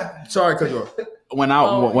 sorry, cause when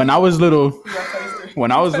I was little,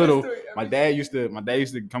 my dad used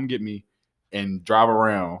to come get me and drive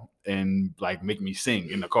around and like make me sing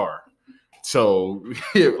in the car. So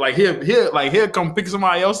he'll come pick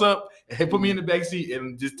somebody else up and put me in the back seat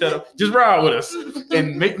and just tell them, just ride with us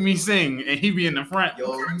and make me sing, and he be in the front.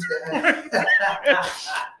 Yo,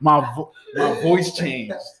 my voice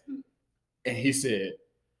changed, and he said,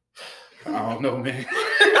 "I don't know, man."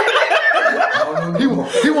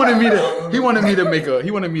 He wanted me to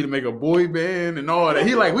make a boy band and all that.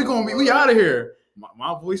 He like, we out of here.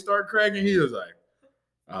 My voice started cracking. He was like,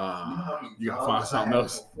 you gotta find something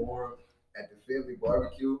else. At the family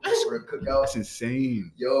barbecue or the cookout. That's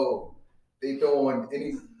insane. Yo, they throw on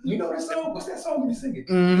any. You know that song? What's that song you singing?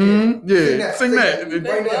 Mm-hmm. Yeah, sing that.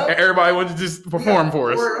 Right now. And everybody wants to just perform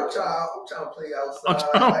for us. I'm trying to play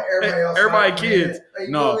outside. Like everybody kids. Like,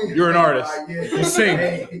 no, you're an artist. You sing.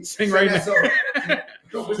 Hey, sing right now.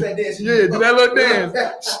 What's that dance? Yeah, do that little dance.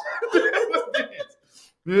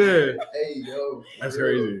 Yeah. Hey, yo. That's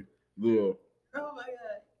crazy. Yeah. Oh my god.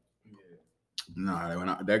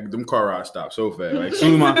 Nah, them car rides stopped so fast. Like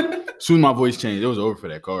soon as my voice changed, it was over for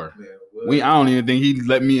that car. I don't even think he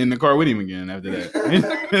let me in the car with him again after that.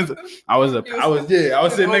 I was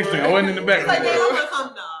sitting next to him. I wasn't in the back. He's like, I'm gonna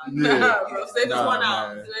come now. Bro, stay just 1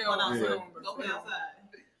 hour. Stay One on outside. Go play outside.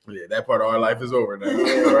 Yeah, that part of our life is over now.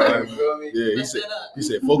 Right? Yeah, he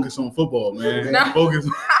said, focus on football, man. Focus.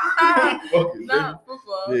 Focus. Not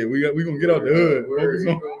football. Yeah, we gonna get out the hood. Focus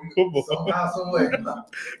on football. Somehow, some way.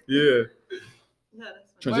 Yeah. Yeah,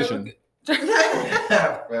 Transition.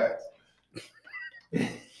 Facts.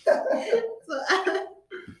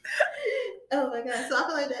 Oh my god. So I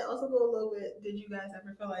feel like that also go a little bit. Did you guys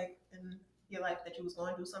ever feel like in your life that you was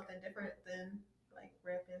going to do something different than like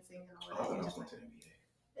rap and singing and all that? I was going to the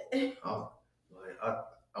NBA.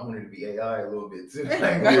 I wanted to be AI a little bit too. Like,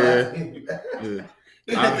 yeah.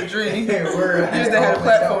 You had the dream. You just had a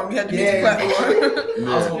platform. You had the music platform. I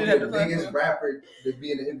was going to be the biggest rapper to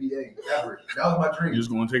be in the NBA ever. That was my dream. You're just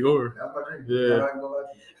going to take over. That was my dream.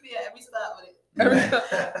 Yeah. Every stop with it.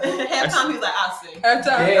 Halftime, he's like, I'll sing.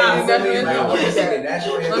 Halftime, I want to sing the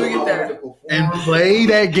national anthem. Let me get there. And play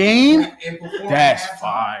that game? That's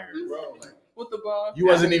fire. Bro, with the ball. You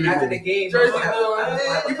wasn't even after the game. Jersey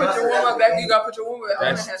on. You put your warm up back. You got to put your warm up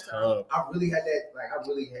back. That's tough. I really had that.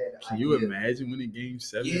 Can you imagine winning Game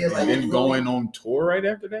 7 Yeah, and then going on tour right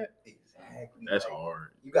after that? Exactly. That's hard.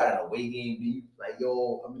 You got an away game, dude. Like,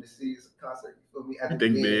 yo, I'm in the city. It's a concert. You feel me?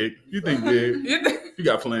 You think big. You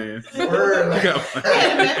got plans. Word, like, You got plans.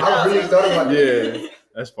 I really thought about that. Yeah,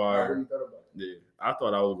 that's I fire. really thought about it. Yeah, I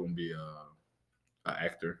thought I was gonna be an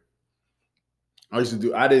actor.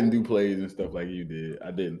 I didn't do plays and stuff like you did.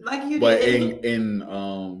 I didn't. Like you But did.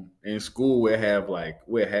 in school we'd have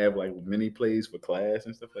mini plays for class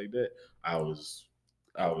and stuff like that. I was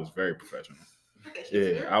very professional.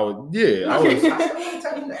 Yeah, I was. Yeah, I was.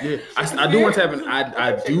 Yeah, I do want to happen.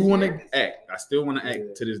 I do want to act. I still want to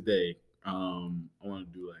act to this day. I want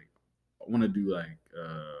to do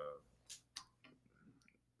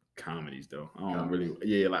comedies though. I don't really.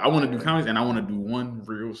 Yeah, like I want to do comedies and I want to do one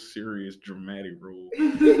real serious dramatic role.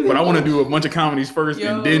 But I want to do a bunch of comedies first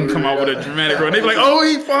and then come out with a dramatic role. They be like, "Oh,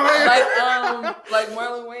 he fired." Like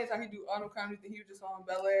Marlon Wayans, how he do auto comedy. He was just on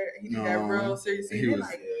Bel Air. He did that real serious scene. He was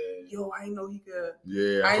like, "Yo, I didn't know he could.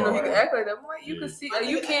 Yeah, I didn't know he could act like that." I'm like, you can see. Like,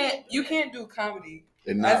 you can't do comedy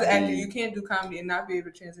as an actor. You can't do comedy and not be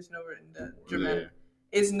able to transition over into dramatic.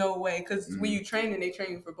 It's no way because when you train, and they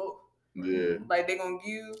train you for both. Yeah. Like they're gonna give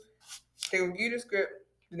you the script,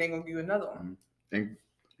 and they're gonna give you another one. And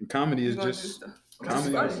comedy is You're gonna just do stuff. I'm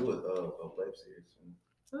comedy. gonna do a web series.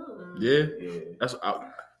 Yeah, Yeah. that's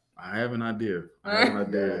I have an idea. I have an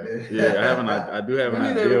idea. Yeah. Yeah, I have an. I do have an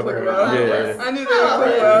I knew they would idea. click well. Yeah. I knew they would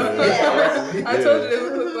click well. Yeah. I told you they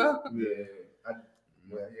would click well. Yeah.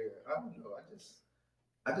 I don't know.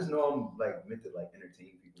 I just know I'm like meant to like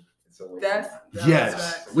entertain people in some way. That's Yes,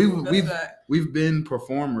 facts. we've That's we've fact. we've been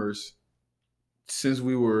performers since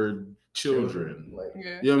we were children. Like,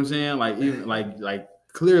 Yeah. You know what I'm saying? Like even like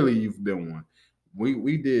clearly you've been one.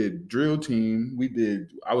 We did drill team.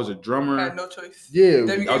 I was a drummer. I had no choice. Yeah,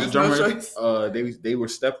 They I was a gave us no drummer. choice. They were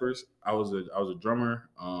steppers. I was a drummer.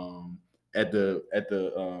 At the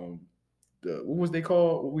what was they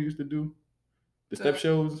called? What we used to do? The step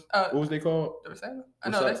shows. What was they called? The recital? I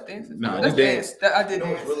What's know up? that's dance. No, that's dance. dance. I did you know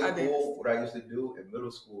dance. what's really I did. cool? What I used to do in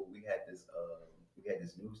middle school, we had this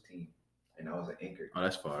news team, and I was an anchor. Oh,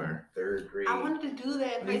 that's From fire. third grade. I wanted to do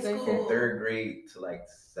that in high From school. Third grade to like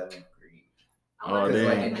 7th grade. Oh, Because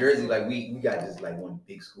like damn. in Jersey, like we got just like one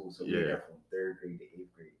big school, so we Yeah. got from 3rd grade to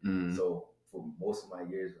 8th grade. Mm. So for most of my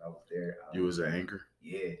years I was there. You was an anchor.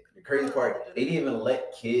 Yeah. The crazy part, they didn't even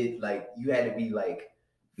let kids like you had to be like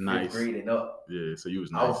 5th Nice. grade and up. Yeah, so you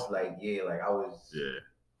was I nice. was like, I was Yeah,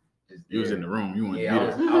 just you was there. in the room. You wanted Yeah,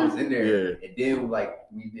 to be there. I was in there. Yeah. And then like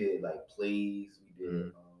we did like plays, we did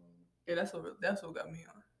Mhm. Yeah, that's what got me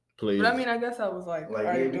on. Plays. But I mean, I guess I was like Like,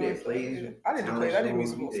 already yeah, we doing did stuff. plays, I didn't do plays. I did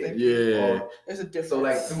musical we did- stuff. Yeah. There's a difference. so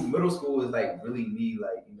like through middle school is like really me,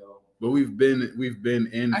 like, But we've been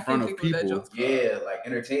in I front can't of think what that people. joke's called. yeah, like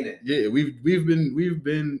entertaining. Yeah, we've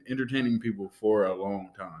been entertaining people for a long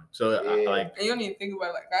time. So Yeah. like And you don't even think about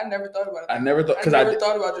it. Like I never thought about it. I never thought I because never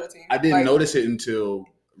thought about your team. I didn't Like, notice it until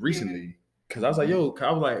recently. Cause I was like,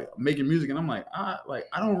 I was like making music, and I'm like, I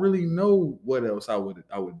don't really know what else I would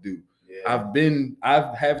do. Yeah.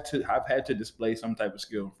 I've had to display some type of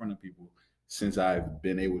skill in front of people since I've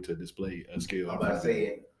been able to display a skill. I'm in about front to of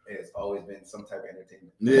people. say it's always been some type of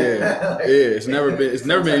entertainment. Yeah, It's never been Some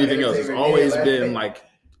type of anything else. It's entertainment, always yeah, been like,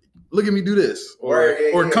 look at me do this, or Right,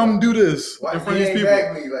 yeah, or yeah. come do this Why- in front of yeah, these people.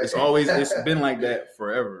 exactly, like- It's been like that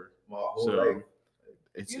forever. My whole So life.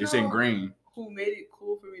 it's You it's know- ingrained. Who made it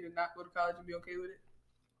cool for me to not go to college and be okay with it?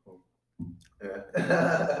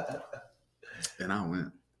 Yeah. And I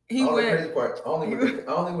went. He The went. crazy part, I only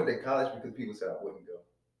went to college because people said I wouldn't go.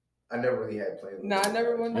 I never really had plans. Nah, I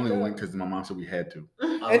never went. Only went because my mom said we had to.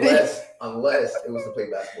 Unless it was to play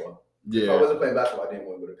basketball. If I Yeah, wasn't playing basketball, I didn't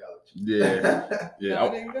want to go to college. yeah, yeah. No, I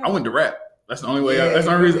didn't go. I went to rap. That's the only way. Yeah, That's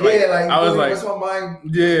the only reason. Like, yeah, like I was like, what's my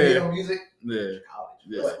mind? yeah, Music. yeah. College.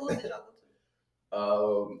 Yeah. What school did y'all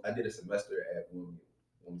go to? I did a semester at Women's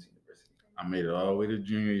University. I made it all the way to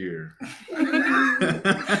junior year.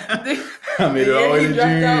 The I made it all the way to he dropped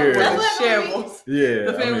junior out year. was in That's shambles. Yeah,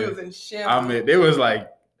 The family I was in mean, shambles. they was like,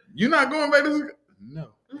 "You not going back to school?" No,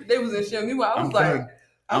 They was in shambles. Meanwhile, I was I'm like, done.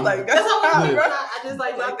 I'm like, That's that's how how I I was. rock. I just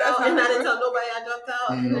like Like, dropped that's out, how and I I didn't rock. tell nobody I dropped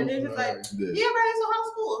out. And then they're just like, Yeah. "Yeah, right. So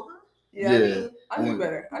how's school, huh?" Yeah, Yeah. I knew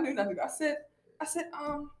better. I knew nothing. I said,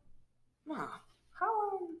 Mom,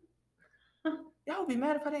 how y'all would be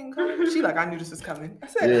mad if I didn't come? She like, I knew this was coming. I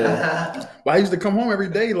said, Yeah. But I used to come home every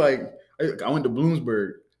day. Like I went to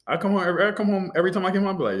Bloomsburg. I come home every time I came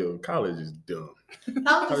home. I'd be like, "Yo, college is dumb."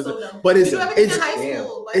 College is so dumb. But You it's do everything in it's high damn.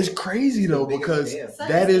 school. Like, it's crazy though Biggest because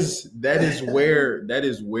damn. that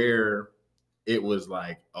is where it was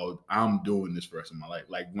like, oh, I'm doing this for the rest of my life.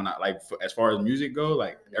 Like when as far as music go,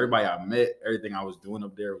 like everybody I met, everything I was doing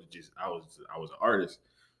up there was just I was an artist.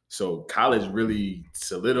 So college really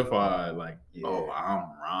solidified like, Yeah. oh, I'm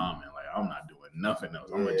rhyming. Like I'm not doing nothing else.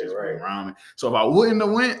 I'm gonna Yeah, just right. be rhyming. So if I wouldn't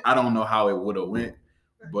have went, I don't know how it would have went.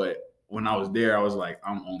 But when I was there, I was like,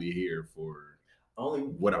 I'm only here for Only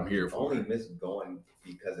what I'm here for. only miss going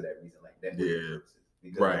because of that reason, like that. Yeah.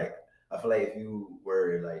 Because Right. like, I feel like if you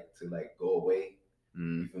were like to like go away,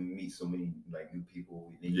 Mm. you can meet so many like new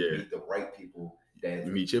people. And Yeah. you meet the right people that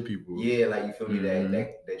You meet your people. yeah, like you feel me Mhm.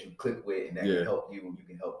 that you click with and that Yeah. can help you and you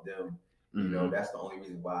can help them. You know, that's the only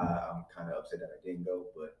reason why I'm kind of upset that I didn't go.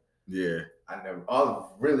 But Yeah. I never,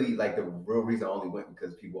 really like the real reason I only went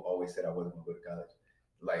because people always said I wasn't gonna go to college.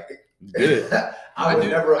 Like, Did. I was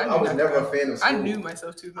knew- never, I knew I was not never to a fan of school. I knew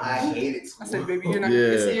myself too much. I hated I school. said, baby, you're not.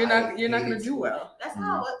 Yeah. You're not I gonna hated do well. that's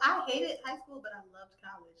how it was. I hated high school, but I loved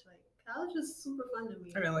college. Like college was super fun to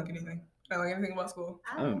me. I didn't like anything. I didn't like anything about school.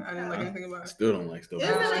 I Oh. I didn't like anything about I it. still don't like stuff. It was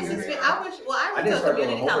I a don't nice like experience. it. I wish. Well, I I went didn't to a start doing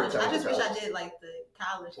community homework college. I till just wish I college. did like the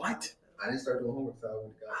college. What? college. I didn't start doing homework until I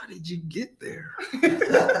went to How college. did you get there?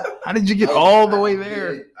 How did you get all the way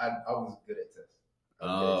there? I was good at tests.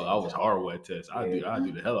 I was horrible at tests. I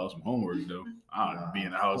do the hell out of some homework though. I'd be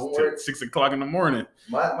in the house till Homework? 6 o'clock in the morning.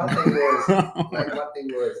 My thing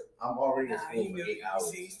was, I'm already in school for 8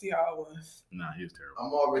 hours. See how it was. Nah, he was terrible.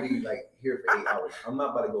 I'm already like here for 8 hours. I'm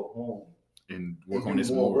not about to go home And work and on do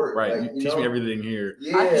this more more. work. Right. Like, You teach me everything here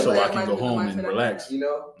Yeah, so like, I can go home and mindset relax. you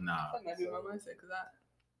know. Nah. That might be my mindset because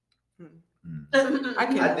Mm. I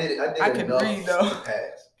can I can enough read, though. to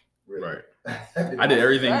pass. Really. Right. I did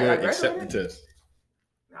everything Right, good I except the graduated. test.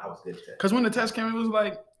 I was good at that. Because when the test came, it was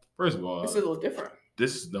like, first of all, it's a little different.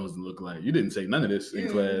 this doesn't look like you didn't say none of this in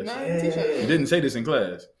class. No, Yeah. You didn't say this in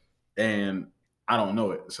class, and I don't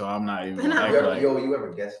know it, so I'm not even No. gonna act like. You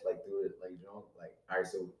ever guessed like through it, like like all right,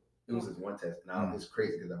 so it was this one test. Now it's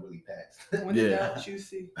crazy because I really passed. When Yeah. in doubt, you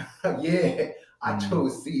see. Yeah, I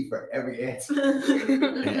chose C for every answer.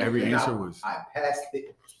 And every And answer was I passed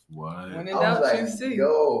it. what? When in I doubt, was you like, see.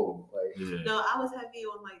 yo, like Yeah. No, I was heavy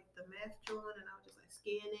on like the math drawing, and I would just like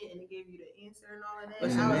scan it, and it gave you the answer and all of that.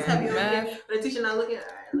 Listen, I was man, heavy on math- that, but the teacher not looking. All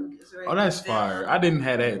right, let me just write Oh, that's this down. fire. I didn't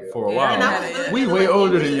have that for a Yeah, while. And I was really We good at, way like,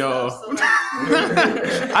 older English than and y'all. stuff, so,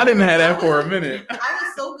 like, I didn't have that for a minute. I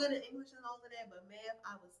was so good at English and all of that, but math,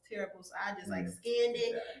 I was terrible. So I just like scanned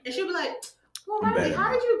it, and she'd be like, "Well, I'm Riley, bad.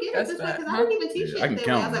 how did you get it That's this way? bad. Because I didn't even teach Yeah, it I can that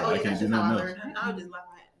count, way." I was like, but "Oh I yeah, can't that's do just how I nothing learned." I would just like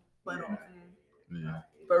my butt off. Yeah.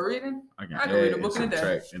 But reading, I can I can read a add and book in a day.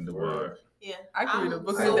 subtract in the word. Yeah, I can read a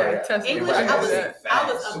book in so a day. Test me. English, I can do that.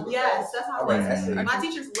 yes, that's how I write was. essays. My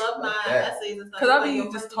teachers love my that. essays and stuff. Cause I Like, be your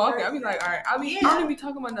just first talking. I year. be like, all right, I Yeah. don't even be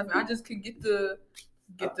talking about nothing. I just could get the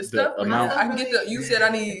stuff. Like, amount. I can get the. You said I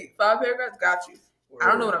need 5 paragraphs. Got you. I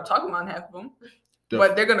don't know what I'm talking about in half of them, The-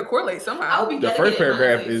 but they're gonna correlate I somehow. would be The first dedicated in my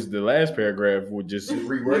paragraph essays. is the last paragraph with just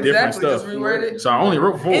Reword different Exactly, stuff. just reword it. So I only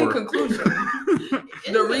wrote 4. In conclusion,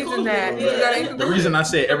 In the reason that conclusion, you got in the conclusion, reason I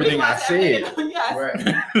said everything I said. Yes.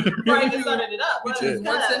 Right. Right, just started it up. you but choose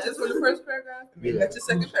one because- sentence for the first paragraph, and then Yeah. that's your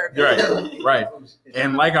second paragraph. Right.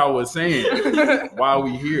 And like I was saying, while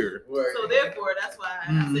we here, So therefore, that's why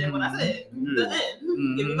I said what I said. The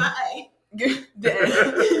end. Give me my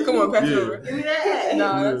A. Come on, pass it Yeah. over. Give me that A.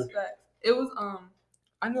 No, that's facts. It was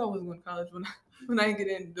I knew I wasn't going to college when I didn't get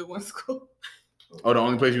into one school. oh, the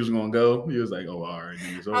only place you was gonna go, he was like, oh, all right,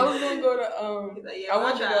 then it's over. I was gonna go to He's like, yeah, I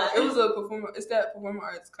went to tried. it was a performing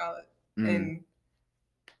arts college Mm. in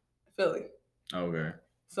Philly. Okay.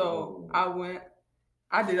 So I went,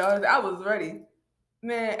 I did all that. I was ready.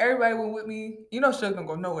 Man, everybody went with me. You know Suge don't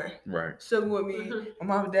go nowhere. Right. Suge went with me. My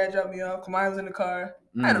mom and dad dropped me off. Kamaya was in the car.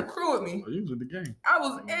 I had a crew with me. Oh, you was with the gang. I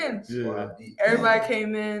was in. Yeah. Everybody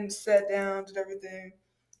came in, sat down, did everything.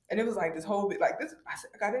 And it was like this whole bit, like this.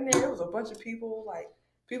 I got in there. It was a bunch of people, like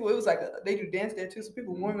people. It was like they do dance there too, so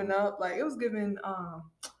people warming up. Like it was giving.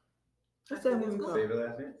 What's that movie called? Save the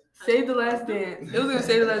last dance. Save the Last Dance. It was gonna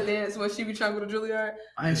Save the Last Dance when she be trying to go to Juilliard.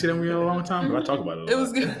 I ain't seen that movie in a long time, but I talk about it. A It lot.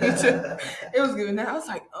 was giving. It was giving that. I was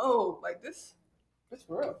like, oh, like this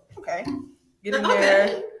for real. Okay, get in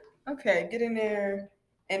there. Okay, get in there,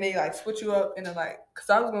 and they like switch you up into like, cause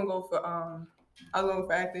I was gonna go for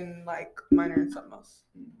acting, like minor and something else,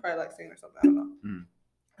 probably like singing or something. I don't know. Mm.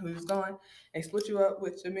 And we was going. They split you up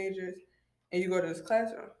with your majors, and you go to this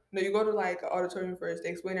classroom. No, you go to like an auditorium first. They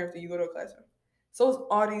explain everything. You go to a classroom. So it's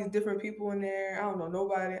all these different people in there. I don't know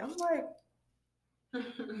nobody. I'm like,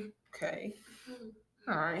 okay,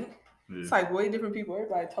 all right. Yeah. It's like way different people.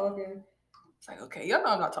 Everybody talking. It's like, okay, y'all know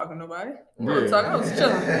I'm not talking to nobody. Yeah. I'm talking. I was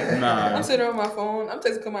chilling. Nah. I'm sitting on my phone. I'm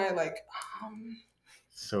texting Kamaya like,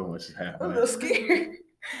 So much is I'm a happening. little scared.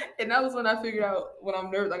 And that was when I figured out when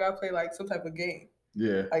I'm nervous, like I play like some type of game,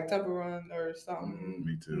 Yeah. like Temple Run or something.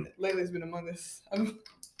 Me too. Lately it's been Among Us.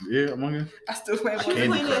 Yeah, Among Us. I still play Among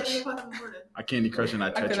Candy Us. Crush. I Candy Crush and I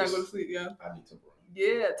I cannot go to Tetris. sleep, yeah. I need to run.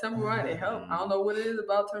 Yeah, Temple Run, it helped. I don't know what it is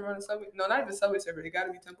about Temple Run and Subway. No, not even Subway Surfer. It got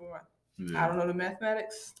to be Temple Run. I Yeah. don't know the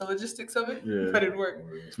mathematics, the logistics of it, Yeah. but it worked.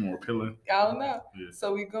 It's more appealing. I don't know. Yeah.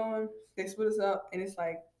 So we going, they split us up, and it's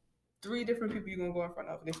like 3 different people you're going to go in front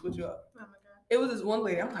of. They split you up. Oh my god. It was this one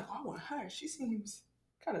lady. I'm like, oh, I want her. She seems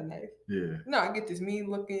kind of nice. Yeah. No, I get this mean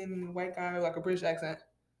looking white guy with like a British accent.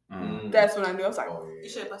 Mm. That's when I knew. I was like, Oh, You yeah.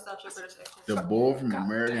 should bust out your British accent. The boy from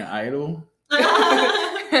American Idol.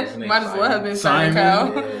 His name might as well have been Simon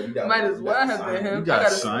Simon. Cowell. Yeah, you got- Might as you well got have been Simon. him. You got I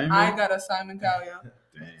got Simon? I got a Simon Cowell, yeah.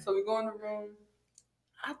 Dang. So we go in the room.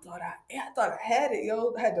 I thought I had it,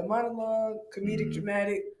 yo. I had the monologue, comedic, Mhm.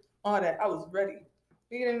 dramatic, all that. I was ready.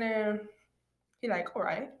 We get in there. He like, all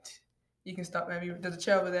right, you can stop at me. There's a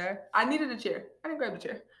chair over there. I needed a chair. I didn't grab the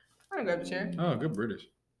chair. Oh, good British.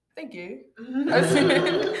 Thank you.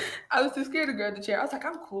 I was too scared to grab the chair. I was like,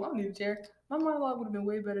 I'm cool. I don't need a chair. My monologue would have been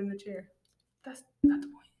way better than the chair. That's not the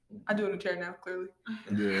point. I do it in a chair now, clearly.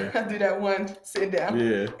 Yeah. I do that one sitting down.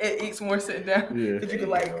 Yeah. It eats more sitting down. Yeah. Because you can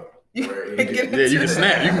like, you can get Yeah, into you can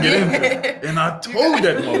snap. You can get into it. And I told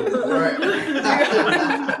that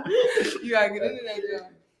motherfucker. You gotta get into that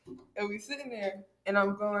job. And we sitting there, and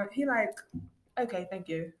I'm going, he like, okay, thank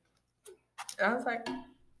you. And I was like,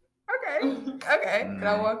 okay. And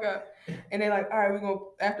I walk up, and they like, all right, we're gonna,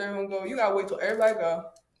 after everyone go, you gotta wait till everybody go.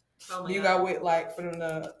 Oh You gotta wait like for them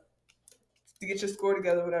to get your score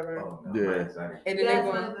together, whatever. Oh, no, Yeah. And then they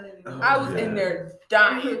going, Oh, I was in there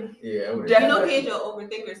dying. Yeah, You know Paige, an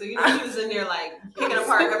overthinker, so you know she was in there like picking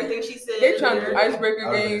apart everything she said. They trying to do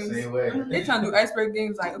icebreaker games. The same way. They trying to do icebreaker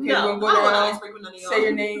games like, okay, No, we're gonna I don't go want down, to icebreak with none of y'all. say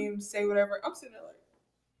your name, say whatever. I'm sitting there like,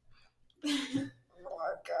 oh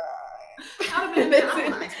my god.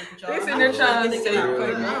 They sitting there trying to say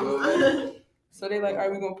playground. So they like, all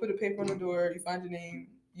right, we're gonna put a paper on the door. You find your name.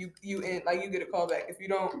 You in, like, you get a call back. If you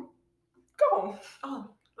don't, go home. Oh,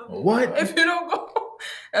 okay. What? If you don't go home,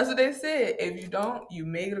 that's what they said. If you don't, you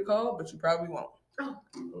may get a call, but you probably won't.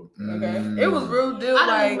 Okay. It was real deal. I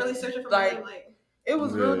Like, didn't really search it for like, my name, like. it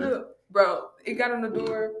was real Yeah. deal, bro. It got on the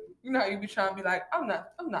door. You know how you be trying to be like, I'm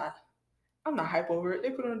not hype over it.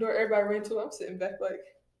 They put it on the door. Everybody ran to it. I'm sitting back like,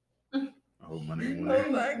 Oh my name. oh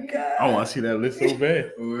my god. I want to see that list so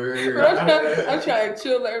bad. But I'm trying to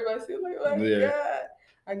chill, let everybody see. Like, oh my Yeah. god.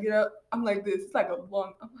 I get up. I'm like this. It's like a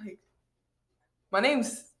long. I'm like, my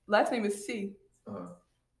last name is C.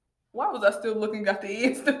 Why was I still looking? Got the E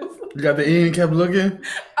and still. You got the E and kept looking?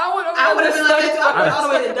 I would I would have been like that too. I went all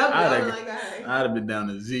the way to W. I'd I have- was like, all right. I'd have been down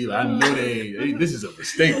to Z. Like, I knew they this is a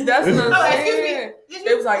mistake. That's This what is- I'm Oh, excuse me. saying.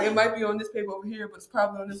 It was like, it might be on this paper over here, but it's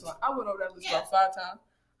probably on this one. I went over that list about 5 times.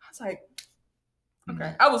 I was like,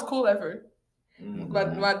 okay. I was cool at first.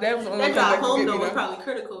 But my dad was the only That one drive coming home back to though get was me. probably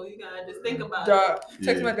critical. You gotta just think about it. Dog,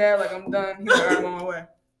 text Yeah. my dad like I'm done. He's like, all right, I'm on my way. I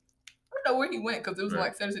don't know where he went because it was Right.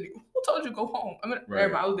 like Center City. Who told you to go home? I mean, Right.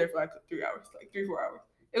 everybody, I was there for like 3 hours, like 3-4 hours.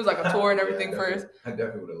 It was like a tour and everything first. I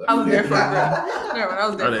definitely would have left. I was there for a bit. Never mind, I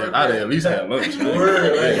was there for a I'd bit. at least had lunch.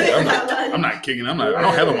 Word. Hey, I'm not kicking. I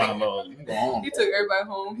don't have a monologue. You can go home. He took everybody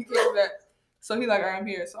home. He came back. So he like, all right, I'm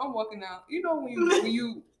here. So I'm walking out. You know when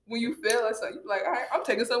you feel like something, you be like, all right, I'm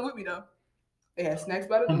taking something with me though. They had snacks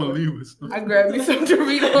by the I'm gonna door. leave with something. I grabbed me some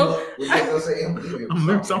Doritos. What you gonna say? I'm leaving. I'm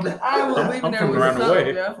leaving something. I was leaving I'm there from with around the something,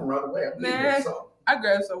 way. yeah. I'm from around the way. I'm leaving Man. with something. I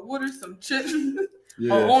grabbed some water, some chips,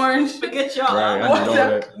 Yeah. an orange. Forget y'all. Right, I I'm need What's all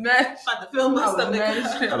that? that. Mash. about to film my I was stomach. mad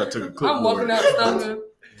as shit. I'd have took a clipboard. I'm walking out stumbling.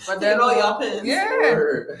 My dad Taking all was y'all like, pens. yeah.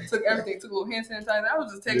 Word. Took everything. Took a little hand sanitizer. I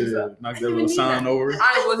was just taking Yeah, stuff. knock that little sign over.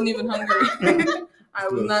 I wasn't even hungry. I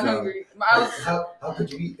was not hungry. I was. How could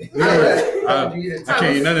you eat? Yeah. How could you eat it? I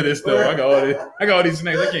can't eat none of this stuff. I got all these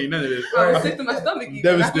snacks. I can't eat none of this. I was sick to my stomach. Even.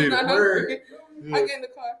 Devastated. I was not hungry. Yeah. I get in the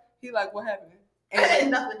car. He like, what happened? And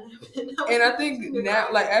And, nothing happened. and I think now,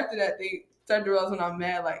 like after that, they started to realize when I'm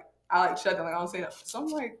mad, like I like shut down, like I don't say nothing. So I'm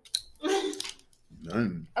like,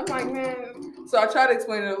 None. man. So I try to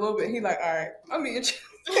explain it a little bit. He like, all right, I'm eating chips.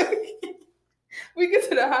 We get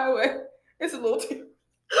to the highway. It's a little too.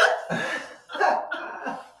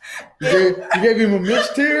 You gave him a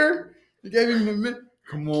mixed tear? You gave him a mix?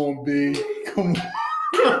 Come on, B. Come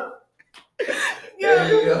on.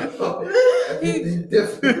 Yeah. Everything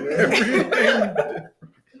different, man. Everything.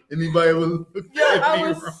 Anybody will look Yeah, at I me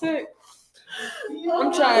was wrong. sick.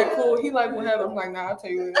 I'm trying cool. He like, what happened? I'm like, nah, I'll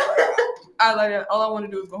tell you later. I like that. All I want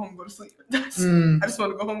to do is go home and go to sleep. Mm, I just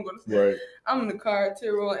want to go home and go to sleep. right. I'm in the car,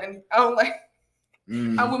 tear rolling, and I'm like,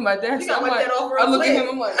 Mm, I'm with my dad. You So gotta I'm wipe like, that off I real look at quick. him.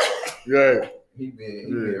 I'm like, right. He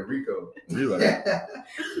been Rico. He like, yo.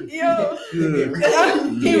 yeah. He Yeah, really,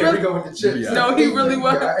 Rico with the chips. Yeah. No, he really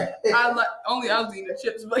was. Right. I was eating the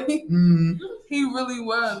chips, but he really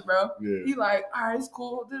was, bro. Yeah. He like, all right, it's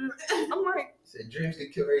cool. I'm like, Said dreams can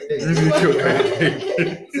kill every day. Dreams can kill every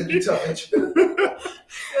day. Said you talking true.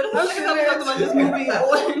 I'm sitting there. talking about this movie.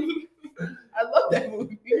 I love that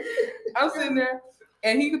movie. I'm sitting there,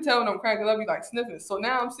 and he could tell when I'm crying because I'll be like sniffing. So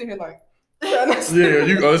now I'm sitting here like, Yeah,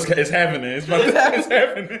 it's happening. It's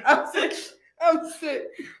happening. I'm sick.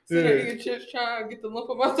 Sitting here Yeah. eating chips, trying to get the lump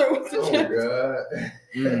in my throat with the Oh, chips. God.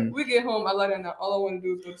 Mm, We get home, I lie down now. All I want to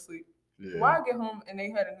do is go to sleep. yeah. Why I get home and they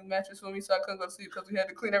had a new mattress for me, so I couldn't go to sleep because we had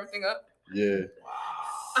to clean everything up. Yeah.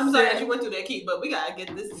 I'm sorry that you went through that, Keith, but we gotta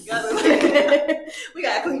get this together. We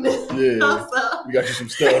gotta clean this Yeah. house up. We got you some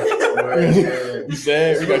stuff. Right. You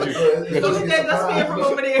sad? We got you. Look at that dustpan from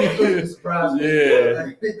over there. Surprise.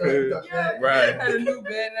 Yeah. Right. Had a new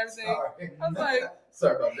bed and everything. I was like,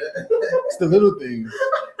 Sorry about that. It's the little things.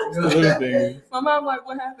 It's the little things. my mom like,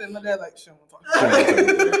 what happened? My dad like, she don't want to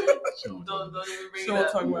She talk about it. don't Don't even bring She it don't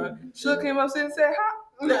up. talk about it. She came upstairs and said, hi.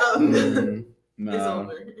 No. Mm, It's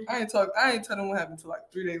over. I ain't tell them what happened until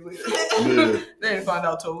like 3 days later. Yeah. They didn't find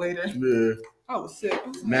out till later. Yeah. I was sick.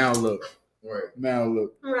 Now look. Right. Now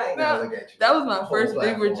look. Right. Now, Now look at you. that was my Whole first big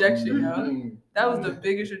platform. rejection, yo. Mhm. That was the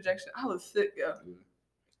biggest rejection. I was sick, yo.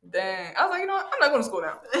 Dang. I was like, you know what? I'm not going to school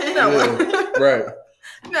now. Yeah. No. Right.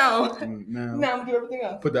 No. Now. Now I'm going to do everything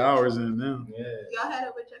else. Put the hours in now. Yeah. Y'all had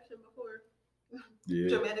a rejection before? Yeah.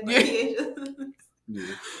 Dramatic Yeah. radiation.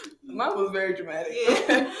 Yeah. Mine was very dramatic.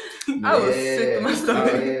 Yeah. I was sick to my Oh,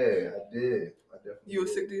 stomach. yeah, I did. I definitely You were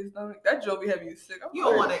did. sick to your stomach? That joke be having you sick. I'm You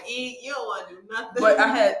don't sorry. want to eat. You don't want to do nothing. But I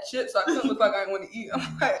had chips, so I couldn't look like I didn't want to eat.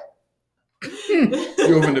 I'm like,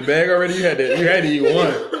 You opened the bag already? You had to eat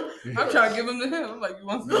one. I'm trying to give them to him. I'm like, you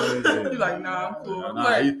want some? Yeah. He's like, nah, I'm cool. I'm Nah,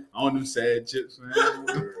 like, I want them sad chips, man.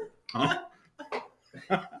 Huh?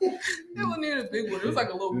 it wasn't even a big one. It was like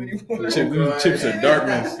a little mini one. Chips of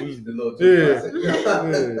darkness. The little Yeah. two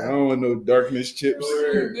Yeah, I don't want no darkness chips.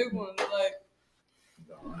 The big one. Like,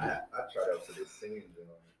 No, I tried out for this singing job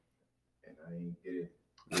and I didn't get it.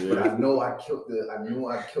 But Yeah. I know I killed the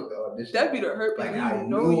audition. that'd be the hurt Like, because I you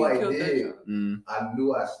know knew you I killed did. that. Mm, I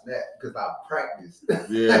knew I snapped because I practiced.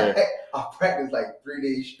 yeah. I practiced like 3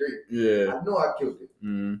 days straight. Yeah. I know I killed it.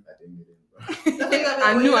 Mm. I didn't get it.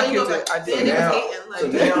 I knew I killed it. I Yeah, did. they now- was hating. Like, So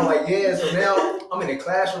now I'm like, yeah. So now I'm in the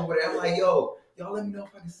classroom with it. I'm like, yo, y'all let me know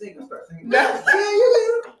if I can sing. I start singing. Yeah.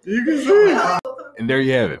 You can see. And there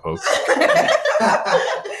you have it, folks.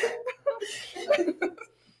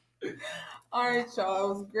 All right, y'all. It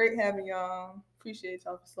was great having y'all. Appreciate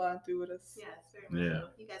y'all for sliding through with us. yes, very much Yeah. so.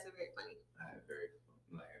 You guys are very funny. I had very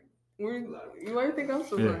like. Why do you think I'm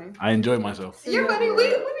so funny? I enjoyed myself. You're funny. We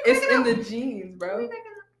It's breaking in up. the genes, We bro. breaking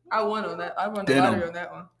I won on that. I won the Denim. lottery on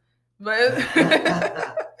that one. But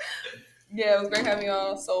yeah, it was great having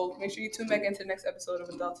y'all. So make sure you tune back into the next episode of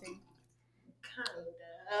Adulting.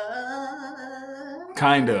 up.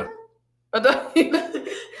 Kinda. Adulting.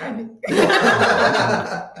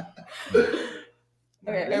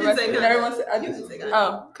 Okay, You everybody, say kinda. everyone say, You can say kinda.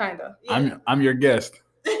 oh, kinda. Yeah. I'm your guest.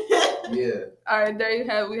 Yeah. All right, there you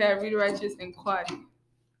have. We have Rita Righteous and Quaddy.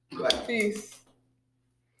 Peace.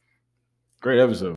 Great episode.